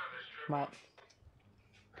 What?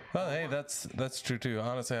 Well, hey, that's true too.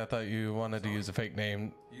 Honestly, I thought you wanted to use a fake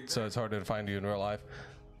name, so it's harder to find you in real life.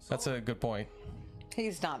 That's a good point.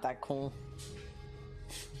 He's not that cool.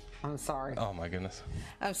 I'm sorry. Oh my goodness.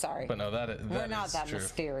 I'm sorry. But no, we're not that true.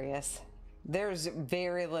 Mysterious. There's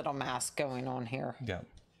very little mask going on here. Yeah.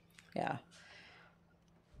 Yeah.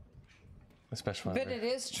 Especially. But it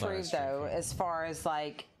is true though, as far as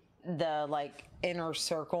like the inner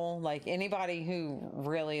circle, like anybody who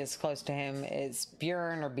really is close to him is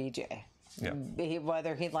Bjorn or BJ. Yeah.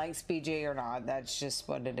 Whether he likes BJ or not, that's just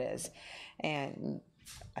what it is. And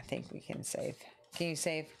I think we can save. Can you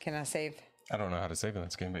save? Can I save? I don't know how to save in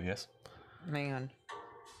this game, but yes. Man.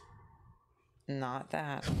 Not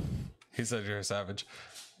that. He said you're a savage.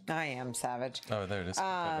 I am savage. Oh, there it is.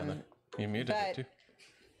 You muted it too.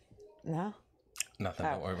 No? Nothing,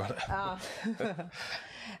 don't worry about it.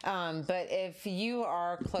 But if you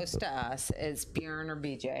are close to us, it's Bjorn or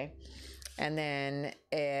BJ. And then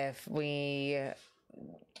if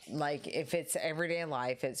if it's everyday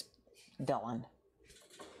life, it's Dylan.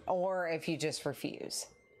 Or if you just refuse.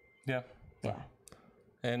 Yeah.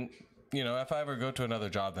 And, you know, if I ever go to another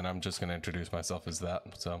job, then I'm just going to introduce myself as that.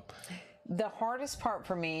 So the hardest part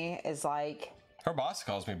for me is like... Her boss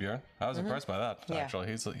calls me Bjorn. I was impressed by that, actually.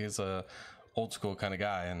 He's a old school kind of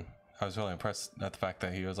guy, and I was really impressed at the fact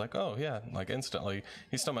that he was like, oh, yeah, like instantly.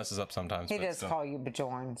 He still messes up sometimes. He does call you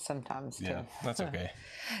Bjorn sometimes, too. Yeah, that's okay.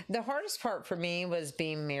 The hardest part for me was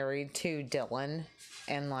being married to Dylan.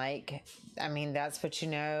 And, like, I mean, that's what you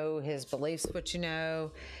know. His beliefs, what you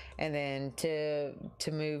know. And then to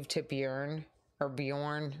move to Bjorn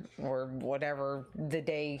or whatever the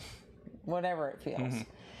day, whatever it feels.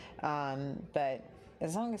 But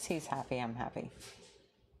as long as he's happy, I'm happy.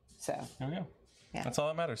 So there we go. Yeah. That's all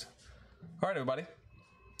that matters. All right, everybody.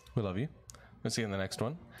 We love you. We'll see you in the next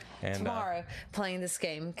one. And tomorrow, playing this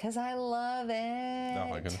game because I love it. Oh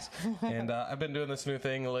my goodness! And I've been doing this new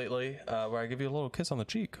thing lately where I give you a little kiss on the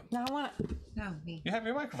cheek. No, I want to. No, me. You have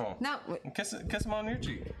your microphone. No. Kiss him on your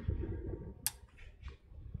cheek.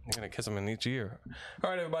 You're gonna kiss him in each ear.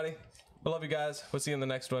 All right, everybody. We love you guys. We'll see you in the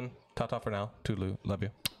next one. Ta-ta for now. Toodaloo. Love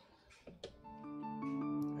you.